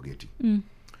guys are forgetting.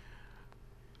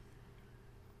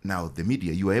 Now, the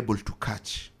media, you are able to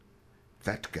catch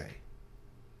that guy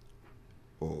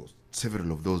or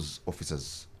several of those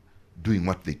officers doing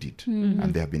what they did,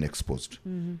 and they have been exposed.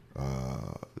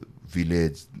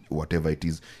 Village, whatever it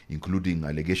is, including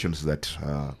allegations that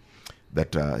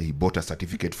he bought a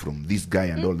certificate from this guy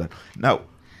and all that. Now,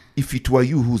 if it were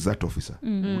you who's that officer,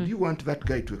 would you want that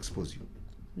guy to expose you?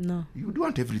 No. You would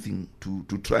want everything to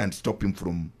try and stop him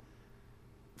from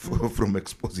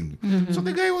exposing you. So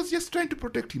the guy was just trying to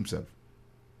protect himself.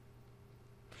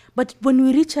 But when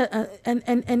we reach and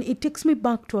it takes me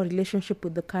back to our relationship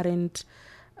with the current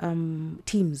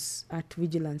teams at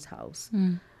Vigilance House.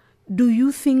 Do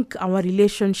you think our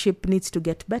relationship needs to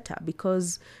get better?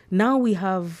 Because now we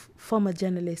have former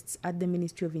journalists at the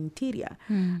Ministry of Interior.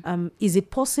 Is it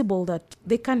possible that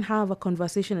they can have a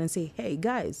conversation and say, hey,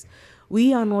 guys,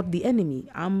 we are not the enemy.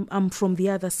 I'm from the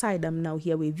other side. I'm now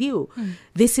here with you.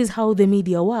 This is how the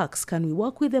media works. Can we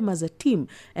work with them as a team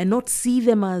and not see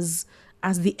them as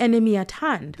the enemy at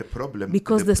hand?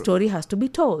 Because the story has to be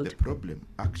told. The problem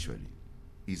actually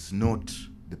is not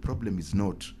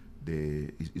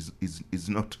is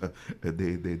not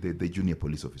the junior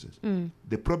police officers.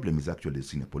 The problem is actually the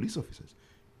senior police officers.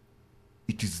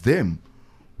 It is them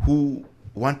who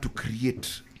want to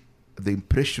create the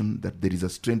impression that there is a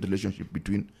strained relationship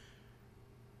between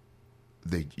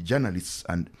the journalists,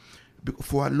 and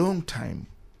for a long time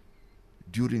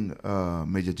during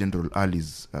Major General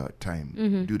Ali's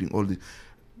time, during all the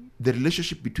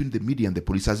relationship between the media and the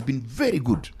police has been very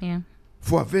good. Yeah.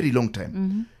 For a very long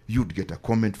time. You'd get a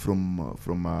comment from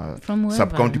whoever.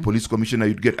 sub-county police commissioner.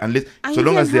 You'd get, unless so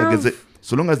long as they are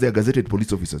gazetted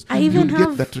police officers, you'd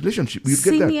get that relationship. You'd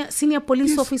get that. Senior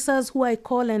police officers who I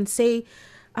call and say,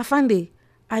 Afande,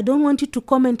 I don't want you to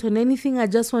comment on anything. I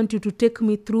just want you to take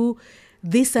me through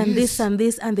this and this and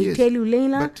this, and they tell you,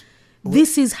 Leila,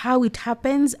 this is how it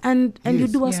happens, and you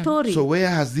do a story. So where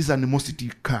has this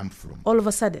animosity come from? All of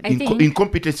a sudden,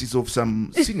 incompetencies of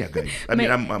some senior guys.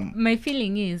 My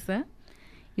feeling is,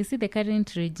 you see, the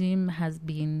current regime has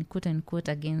been quote unquote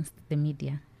against the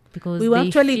media, because we were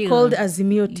actually called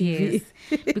Azimio TV.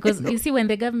 Yes, because you see, when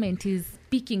the government is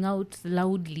speaking out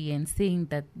loudly and saying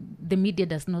that the media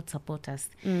does not support us,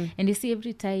 and you see,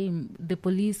 every time the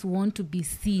police want to be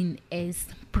seen as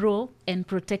pro and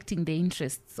protecting the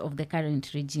interests of the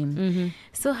current regime.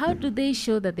 So how do they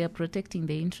show that they are protecting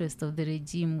the interests of the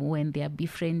regime when they are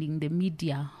befriending the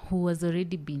media, who has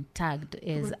already been tagged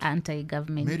as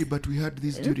anti-government? Mary, but we had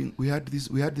this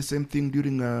we had the same thing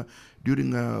during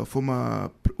former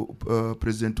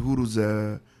President Uhuru's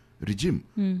regime,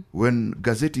 when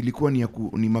gazeti ilikuwa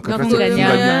ni makaratasi ya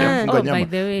kufunga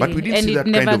nyama. But we didn't see that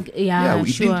kind of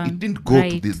it didn't go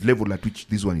to this level at which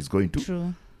this one is going to.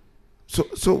 True.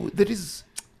 So there is.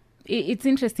 It's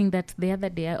interesting that the other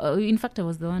day, in fact, I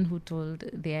was the one who told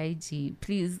the IG,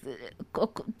 please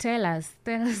tell us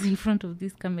in front of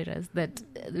these cameras that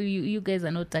you guys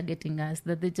are not targeting us,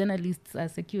 that the journalists are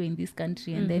secure in this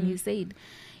country. And then he said,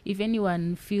 if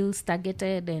anyone feels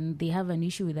targeted and they have an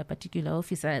issue with a particular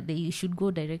officer, they should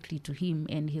go directly to him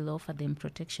and he'll offer them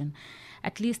protection.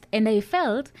 At least, and I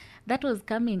felt that was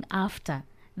coming after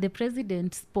the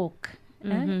president spoke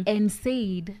and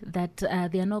said that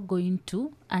they are not going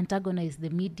to antagonize the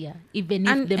media, even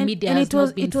if the media has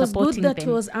not been supporting them. It was good that he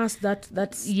was asked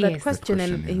that question,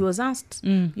 and he was asked,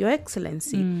 Your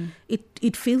Excellency,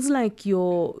 it feels like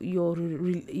your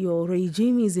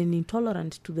regime is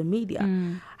intolerant to the media.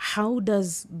 How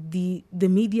does the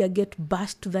media get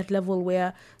bashed to that level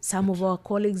where some of our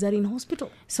colleagues are in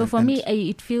hospital? So for me,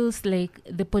 it feels like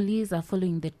the police are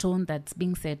following the tone that's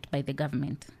being set by the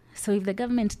government. So if the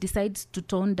government decides to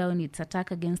tone down its attack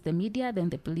against the media, then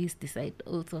the police decide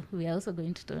also we are also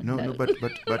going to tone down. No, but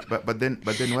then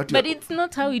what? But it's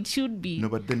not how it should be. No,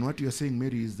 but then what you are saying,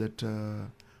 Mary, is that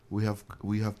we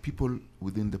have people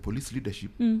within the police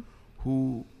leadership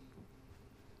who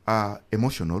are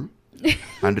emotional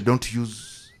and don't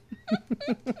use.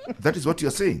 That is what you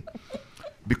are saying,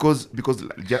 because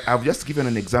I've just given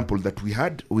an example that we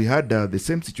had the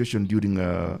same situation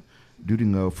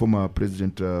during former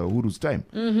President Uhuru's time,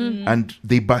 and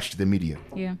they bashed the media.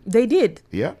 Yeah, they did.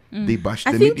 Yeah, they bashed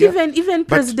the media. I think even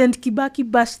President Kibaki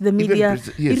bashed the media.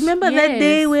 You remember that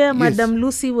day where Madam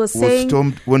Lucy was saying,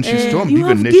 when she stormed, you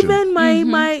even have given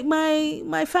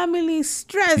my family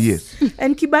stress. Yes,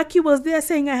 and Kibaki was there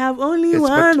saying, I have only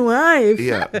one wife.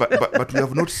 Yeah, but we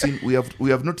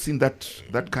have not seen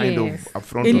that kind of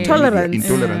affront,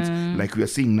 intolerance, like we are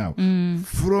seeing now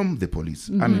from the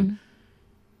police. I mean.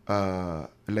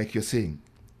 Like you're saying,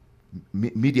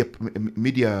 media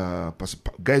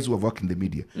guys who have worked in the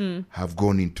media have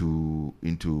gone into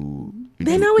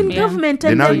they're now in government,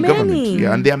 and there are many.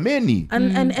 Yeah, and there are many.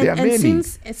 And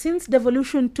since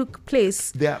devolution took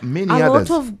place, there are many a others.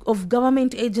 lot of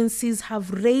government agencies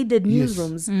have raided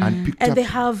newsrooms, and they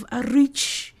have a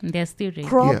rich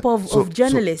crop of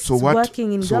journalists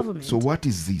working in government. So what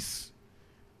is this?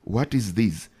 What is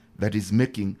this that is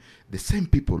making the same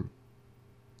people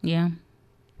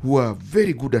who are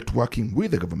very good at working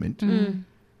with the government?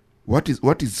 What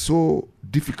is so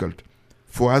difficult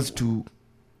for us to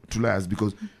liaise?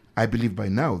 Because I believe by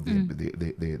now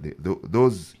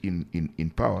those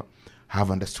in power have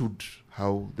understood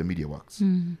how the media works.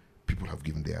 People have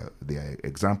given their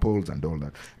examples and all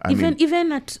that.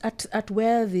 Even at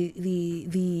where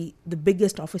the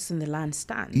biggest office in the land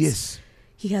stands. Yes.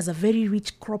 He has a very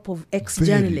rich crop of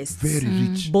ex-journalists, very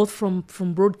rich, both from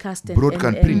broadcast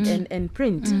and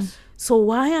print. So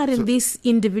why aren't these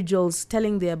individuals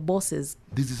telling their bosses,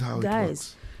 this is how guys, it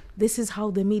works? this is how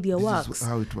the media works. This is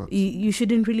how it works. You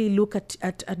shouldn't really look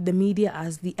at the media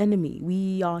as the enemy.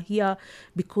 We are here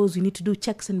because we need to do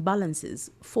checks and balances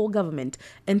for government.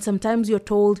 And sometimes you're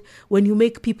told when you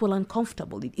make people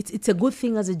uncomfortable, it's a good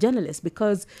thing as a journalist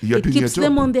because it keeps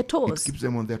them on their toes. It keeps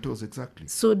them on their toes, exactly.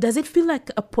 So does it feel like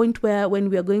a point where when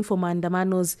we are going for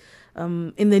maandamanos,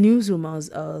 in the newsroom, I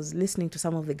was listening to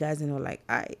some of the guys and they were like,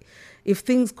 if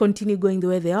things continue going the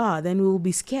way they are, then we'll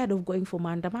be scared of going for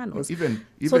maandamanos. Even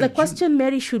so the question,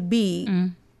 Mary, should be,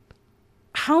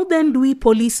 how then do we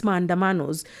police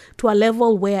maandamanos to a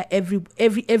level where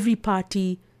every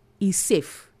party is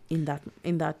safe in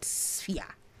that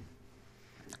sphere?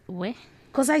 Where?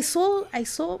 Because I saw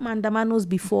maandamanos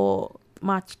before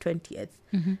March 20th.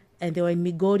 And they were in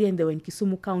Migori and they were in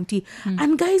Kisumu County.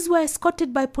 And guys were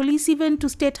escorted by police even to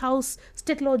State Lodge,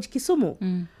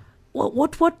 Kisumu.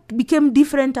 What became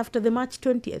different after the March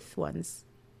 20th ones?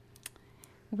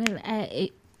 Well,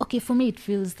 okay, for me it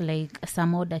feels like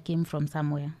some order came from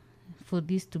somewhere for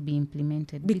this to be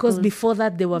implemented. Because before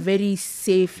that they were very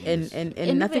safe and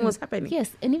nothing even, was happening.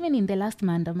 Yes, and even in the last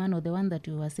maandamano, the one that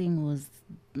you were saying was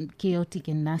chaotic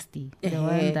and nasty. The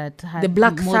one that had the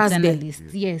Black more Thursday.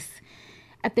 journalists. Yes.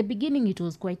 At the beginning, it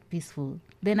was quite peaceful.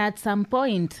 Then at some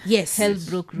point, hell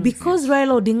broke loose. Because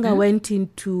Raila Odinga went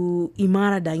into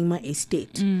Imara Daima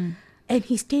Estate. And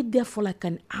he stayed there for like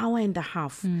an hour and a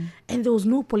half. And there was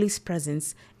no police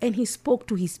presence. And he spoke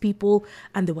to his people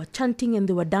and they were chanting and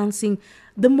they were dancing.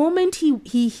 The moment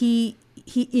he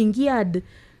ingeared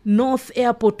North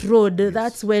Airport Road,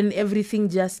 that's when everything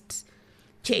just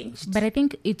changed. But I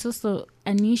think it's also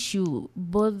an issue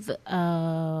both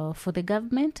for the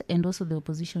government and also the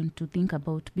opposition to think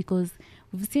about, because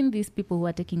we've seen these people who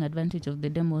are taking advantage of the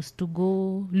demos to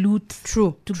go loot,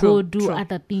 go do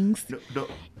other things. No.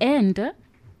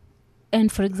 And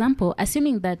for example,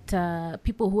 assuming that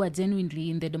people who are genuinely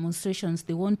in the demonstrations,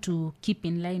 they want to keep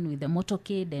in line with the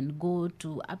motorcade and go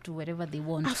up to wherever they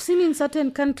want. I've seen in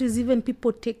certain countries even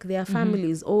people take their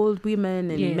families, old women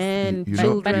and men,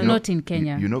 children. But not in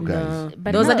Kenya. You know, guys. No.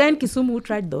 But there was a guy in Kisumu who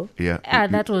tried though. Yeah.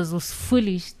 That was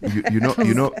foolish. No,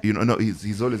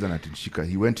 he's always an atinshika.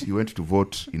 He went to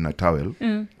vote in a towel.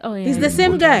 Oh yeah. He's the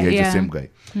same guy. Yeah, he's the same guy.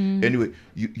 Anyway,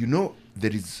 you know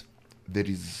there is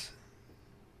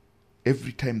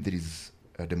every time there is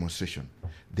a demonstration,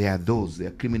 there are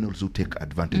criminals who take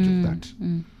advantage of that.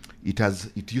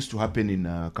 It used to happen in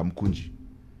Kamkunji,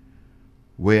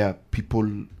 where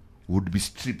people would be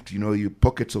stripped, your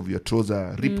pockets of your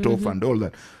trousers ripped off and all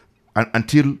that,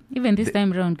 until even this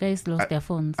time around, guys lost their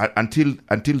phones. Until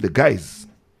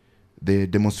the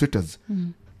demonstrators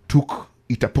took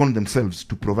it upon themselves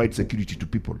to provide security to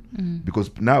people, because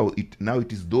now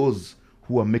it is those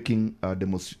who are making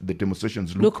the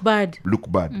demonstrations look bad.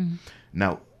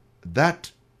 Now,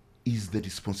 that is the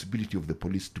responsibility of the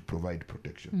police to provide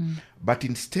protection. But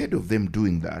instead of them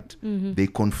doing that, they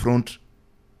confront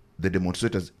the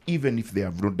demonstrators, even if they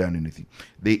have not done anything.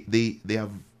 They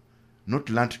have not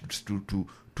learned to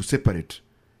separate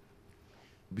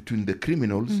between the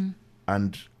criminals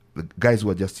and the guys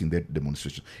who are just in that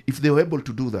demonstration. If they were able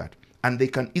to do that, and they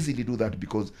can easily do that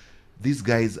because these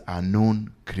guys are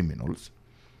known criminals,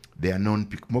 they are known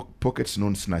pickpockets,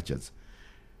 known snatchers.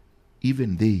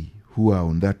 Even they who are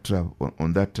on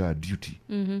that duty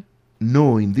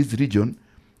know in this region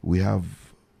we have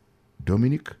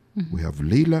Dominic, we have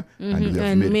Leila, and we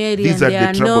have Mary. These are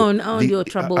the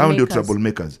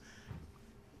troublemakers.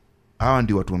 Hawa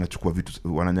ndio watu wanachukua vitu,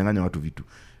 wananyang'anya watu vitu,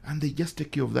 and they just take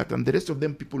care of that, and the rest of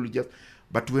them people will just.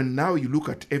 But when now you look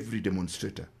at every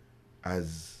demonstrator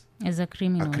as a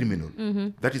criminal,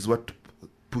 that is what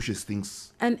pushes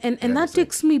things. And that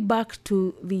takes me back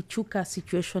to the Chuka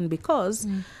situation, because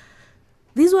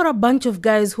these were a bunch of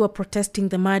guys who are protesting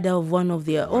the murder of one of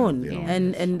their own.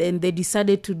 And they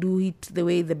decided to do it the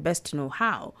way they best know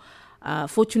how.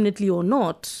 Fortunately or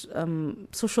not,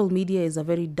 social media is a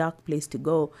very dark place to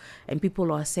go. And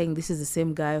people are saying this is the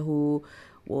same guy who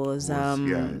was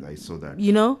I saw that.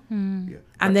 Yeah.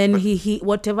 And then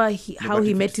but how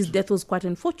he met his death was quite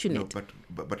unfortunate. No,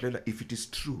 but Leila, if it is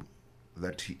true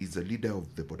that he is a leader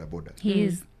of the Boda Boda, he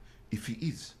is. If he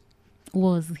is,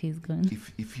 he's gone.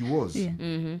 If he was,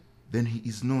 then he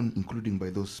is known, including by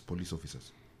those police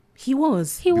officers. He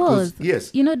was.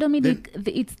 Yes. Dominic,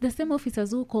 it's the same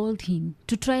officers who called him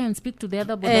to try and speak to the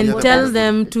other Boda and Boda tell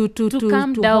them to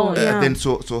calm down. Then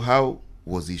so how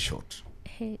was he shot?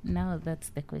 Hey, now that's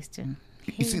the question.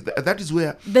 You see, that is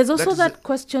where there's also that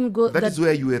question that is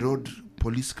where you erode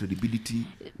police credibility.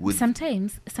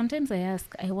 Sometimes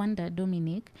I wonder,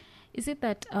 Dominic, Is it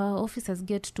that officers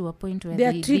get to a point where They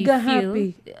are they trigger feel,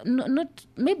 happy. Not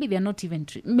maybe they're not even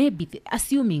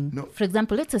assuming. No. For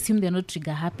example, let's assume they're not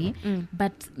trigger happy,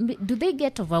 but do they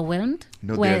get overwhelmed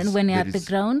No, when they're at the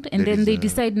ground, and then they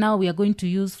decide now we are going to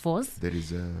use force? There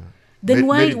is a... Then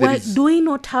why is- do we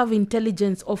not have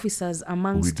intelligence officers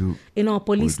amongst We do. in our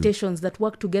police We do. stations that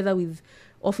work together with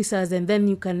officers, and then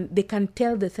they can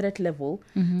tell the threat level,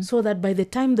 so that by the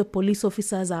time the police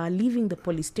officers are leaving the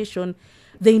police station,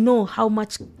 they know how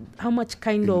much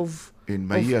kind of in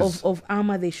my years of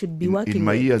armor they should be working in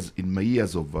my with.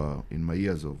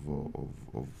 years of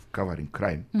covering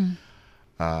crime,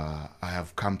 I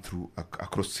have come through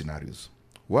across scenarios.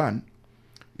 One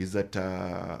is that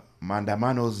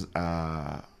maandamanos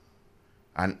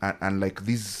and like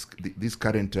this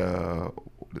current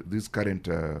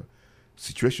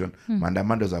situation,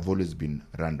 maandamanos have always been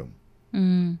random.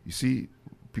 You see,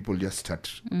 people just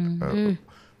start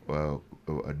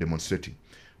demonstrating,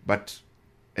 but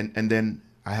and then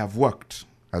I have worked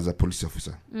as a police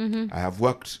officer. I have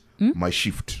worked my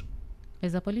shift.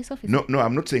 As a police officer? No,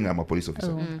 I'm not saying I'm a police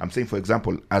officer. I'm saying, for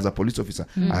example, as a police officer,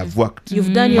 I have worked.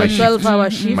 You've done my your 12-hour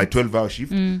shift. My 12-hour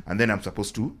shift, and then I'm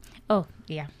supposed to. Oh,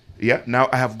 yeah. Yeah, now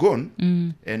I have gone,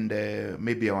 and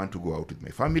maybe I want to go out with my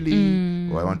family,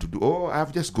 or I want to I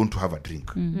have just gone to have a drink,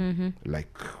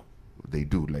 like they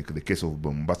do. Like the case of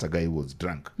Mombasa guy who was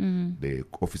drunk. The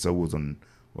officer was on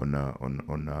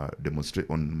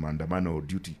maandamano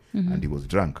duty, and he was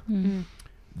drunk.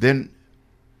 Then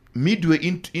midway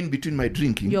in between my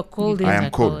drinking, You're cold. I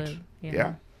am cold.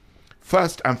 Yeah.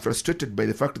 First, I'm frustrated by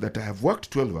the fact that I have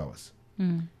worked 12 hours.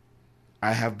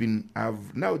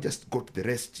 I've now just got the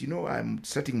rest. I'm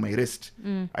starting my rest,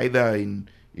 either in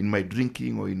my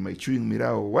drinking or in my chewing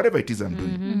mirror or whatever it is I'm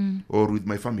doing, or with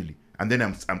my family. And then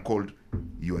I'm called,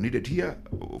 you are needed here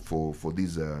for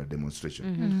this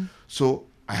demonstration. So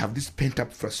I have this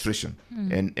pent-up frustration,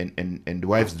 and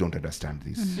wives don't understand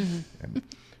this.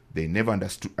 They never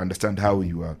understand how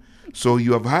you are. So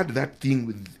you have had that thing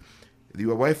with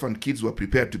your wife and kids who are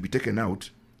prepared to be taken out,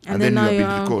 and then you have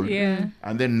been recalled. Yeah.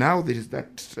 And then now there is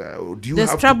that. Do you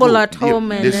There's have trouble to go? at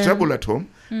home, and there's then- trouble at home,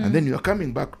 and then you are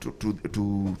coming back to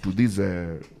this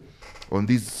on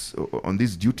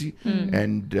this duty,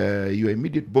 and your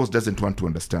immediate boss doesn't want to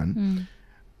understand.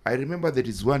 I remember there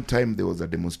is one time there was a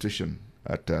demonstration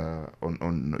at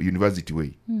on University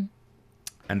Way,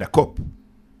 and a cop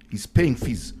is paying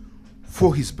fees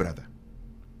for his brother,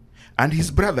 and his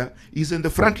brother is in the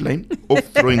front line of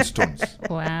throwing stones.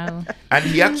 Wow. And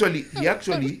he actually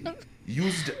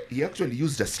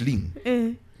used a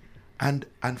sling, and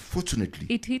unfortunately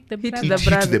It hit the Hit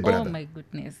brother. the brother. Oh, my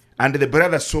goodness. and the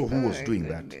brother saw who was doing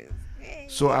that.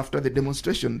 So after the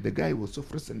demonstration, the guy was so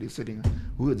frustrated, he said,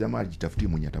 huyo jamaa ajitafutie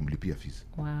mwenye atamlipia fees,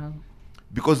 Wow.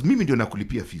 because mimi ndio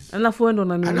nakulipia fees, Alafu wewe ndo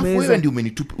alafu wewe unaniumiza. ndio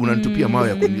unanitupia mawe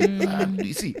ya kunilipia.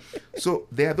 You see, so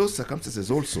there are those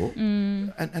circumstances also,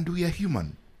 and we are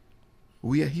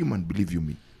human, believe you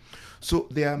me. So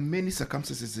there are many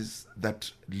circumstances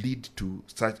that might lead to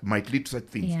such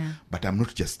things, Yeah. but I'm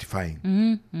not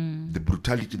justifying the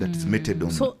brutality that is meted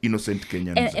on So- innocent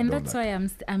Kenyans. And all that's that. why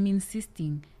I'm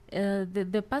insisting.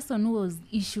 The person who was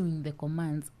issuing the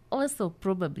commands also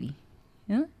probably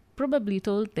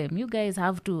told them, you guys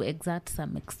have to exert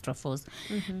some extra force.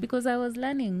 Because I was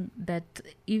learning that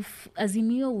if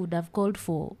Azimio would have called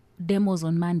for demos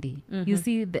on Monday, you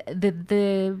see,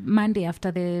 the Monday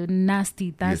after the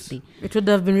nasty Thursday, It would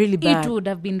have been really bad. it would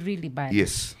have been really bad.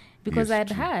 Yes. Because yes, I'd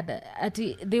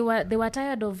true. heard they were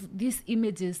tired of these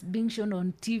images being shown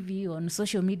on TV, on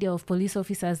social media, of police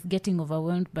officers getting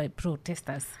overwhelmed by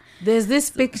protesters. There's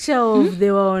this picture of they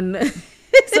were on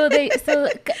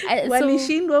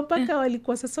walishindwa mpaka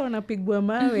walikuwa sasa wanapigwa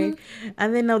mawe,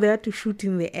 and then now they had to shoot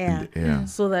in the air,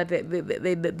 so that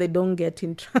they don't get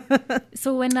in trouble.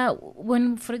 So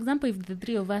when for example, if the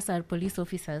three of us are police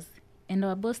officers and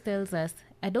our boss tells us,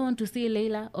 I don't want to see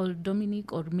Leila or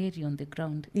Dominic or Mary on the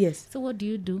ground. Yes. So what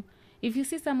do? If you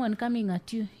see someone coming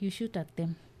at you, you shoot at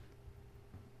them.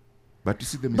 But you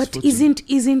see the But misfortune.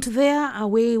 isn't there a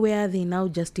way where they now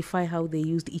justify how they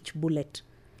used each bullet?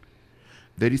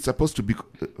 There is supposed to be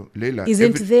Leila.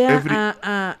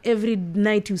 Every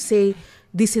night you say,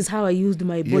 this is how I used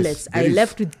my bullets. there I is.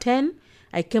 left with 10,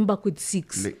 I came back with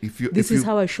 6. This is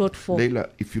how I shot 4. Leila,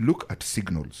 if you look at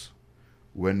signals,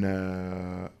 when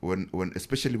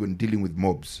especially when dealing with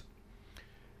mobs,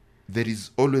 there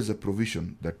is always a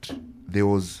provision that they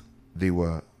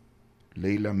were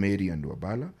Leila, Mary, and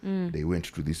Wabala. They went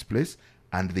to this place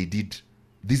and they did.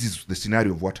 This is the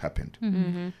scenario of what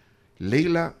happened.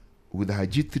 Leila, with her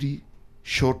G3,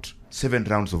 shot 7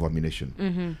 rounds of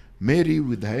ammunition. Mary,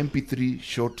 with her MP3,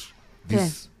 shot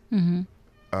this Mm-hmm.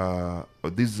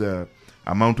 this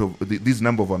amount of this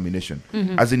number of ammunition.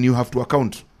 As in, you have to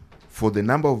account for the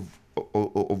number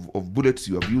of bullets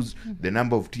you have used, the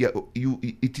number of tear.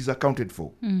 It is accounted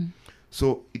for.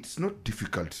 So it's not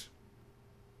difficult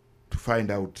to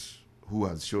find out who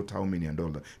has shot how many and all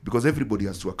that, because everybody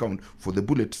has to account for the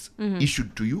bullets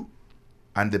issued to you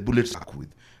and the bullets stuck with.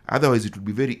 Otherwise, it would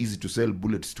be very easy to sell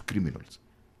bullets to criminals.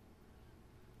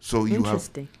 So you have,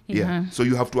 so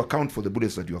you have to account for the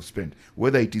bullets that you have spent,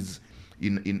 whether it is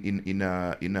in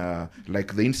a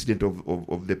like the incident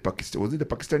of the Pakistan, was it the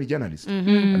Pakistani journalist,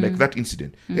 like that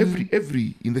incident.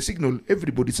 Every in the signal,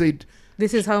 everybody said,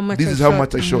 this is how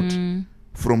much I shot.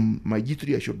 From my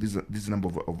G3, I shot this number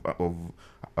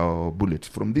of bullets.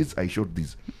 From this, I shot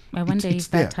this. I wonder if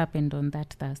that happened on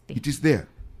that Thursday. It is there.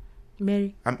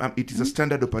 Mary, it is a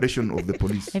standard operation of the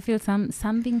police. I feel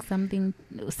something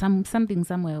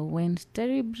somewhere went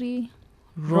terribly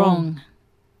wrong.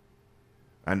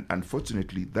 And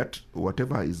unfortunately, that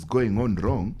whatever is going on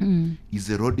wrong is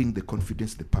eroding the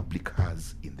confidence the public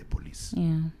has in the police.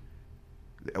 Yeah.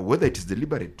 Whether it is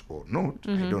deliberate or not,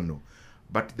 I don't know.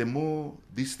 But the more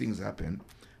these things happen,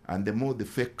 and the more the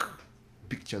fake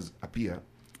pictures appear.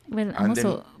 Well, I'm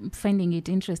also finding it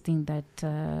interesting that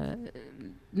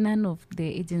none of the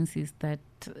agencies that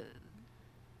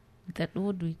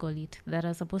what do we call it, that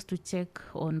are supposed to check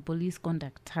on police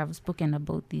conduct have spoken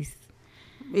about this.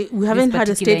 We haven't had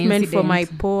a statement from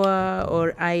IPOA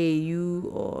or IAU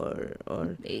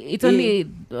or it's only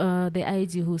the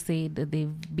IG who said that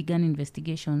they've begun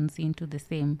investigations into the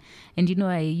same. And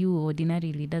IAU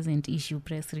ordinarily doesn't issue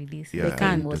press release. Yeah, they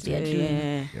can't what they are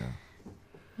doing.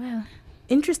 Well,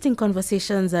 interesting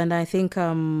conversations, and I think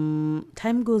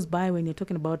time goes by when you're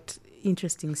talking about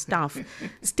interesting stuff.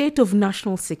 State of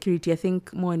national security. I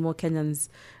think more and more Kenyans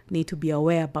need to be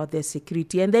aware about their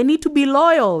security, and they need to be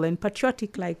loyal and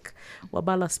patriotic, like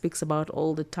Wabala speaks about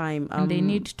all the time. And they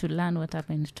need to learn what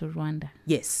happened to Rwanda.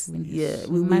 Yes,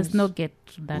 we must not get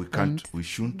to that point. We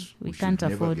shouldn't. We can't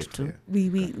afford to.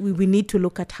 We need to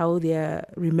look at how they are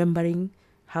remembering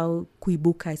how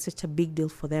Kuibuka is such a big deal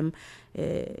for them.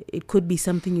 It could be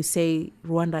something you say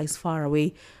Rwanda is far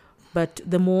away, but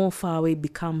the more far away it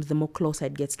becomes, the more closer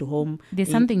it gets to home. There's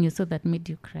something you saw that made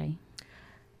you cry.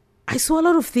 I saw a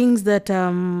lot of things that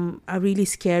are really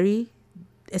scary,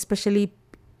 especially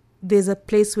there's a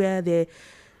place where they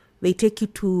take you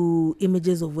to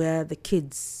images of where the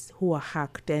kids who are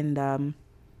hacked, and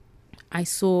I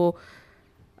saw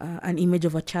an image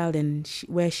of a child and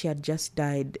where she had just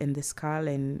died, and the skull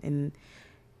and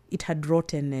it had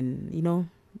rotten, and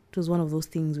it was one of those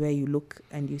things where you look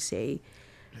and you say,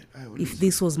 if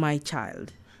this was my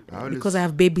child. Because I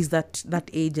have babies that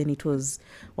age, and it was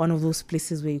one of those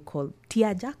places where you call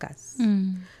tia jakas.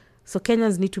 So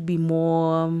Kenyans need to be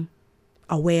more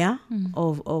aware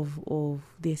of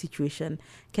their situation.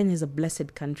 Kenya is a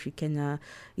blessed country. Kenya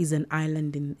is an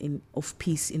island of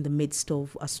peace in the midst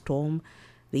of a storm.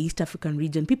 The East African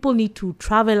region. People need to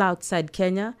travel outside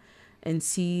Kenya and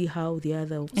see how the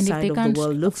other side of the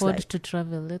world looks like. And if they can't afford to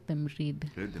travel, let them read.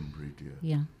 Let them read,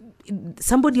 yeah.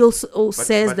 Somebody also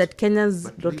says that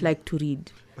Kenyans don't like to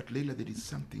read. But Leila, there is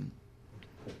something.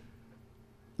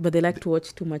 But they like to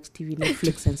watch too much TV,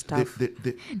 Netflix and stuff.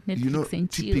 Netflix and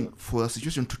tipping, for a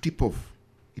situation to tip off,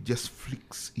 it just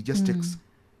flicks. It just takes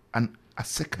a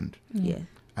second. Yeah.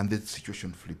 And the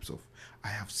situation flips off. I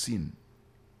have seen,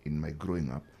 in my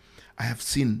growing up, I have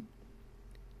seen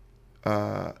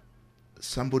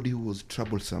somebody who was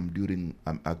troublesome during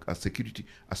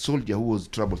a soldier who was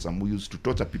troublesome, who used to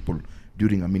torture people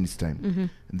during Amin's time.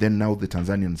 Then now the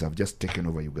Tanzanians have just taken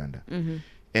over Uganda.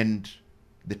 And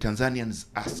the Tanzanians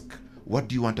ask, what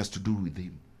do you want us to do with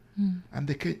him? And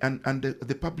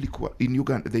the public in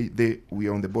Uganda, we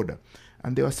are on the border,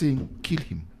 and they were saying, kill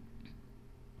him.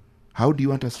 How do you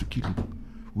want us to kill him?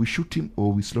 We shoot him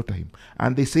or we slaughter him?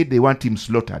 And they said they want him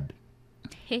slaughtered.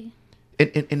 Hey.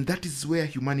 And that is where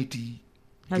humanity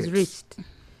has reached.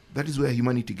 That is where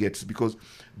humanity gets, because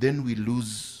then we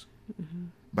lose.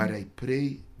 But I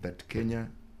pray that Kenya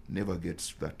never gets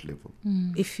to that level.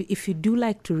 If you do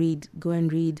like to read, go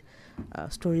and read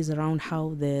stories around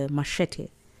how the machete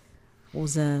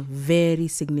was a very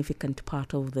significant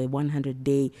part of the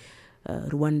 100-day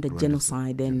Rwanda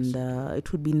genocide, and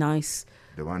it would be nice.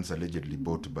 The ones allegedly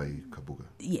bought by Kabuga.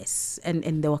 Yes,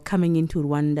 and they were coming into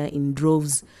Rwanda in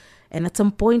droves. And at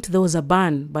some point, there was a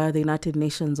ban by the United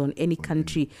Nations on any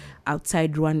country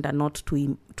outside Rwanda not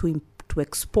to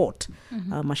export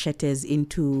machetes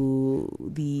into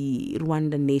the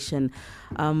Rwandan nation.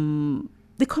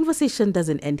 The conversation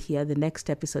doesn't end here. The next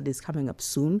episode is coming up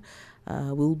soon.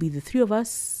 We'll be the three of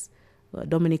us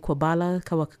Dominic Wabala,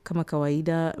 kama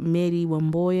kawaida, Mary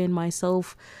Wamboye and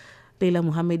myself, Leila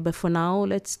Muhammad. But for now,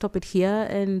 let's stop it here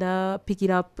and pick it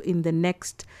up in the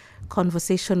next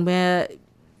conversation where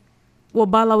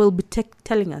Wabala will be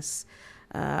telling us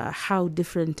how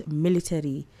different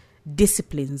military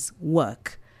disciplines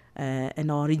work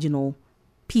and our regional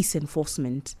peace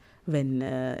enforcement when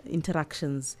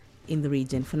interactions in the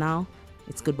region. For now,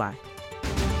 it's goodbye.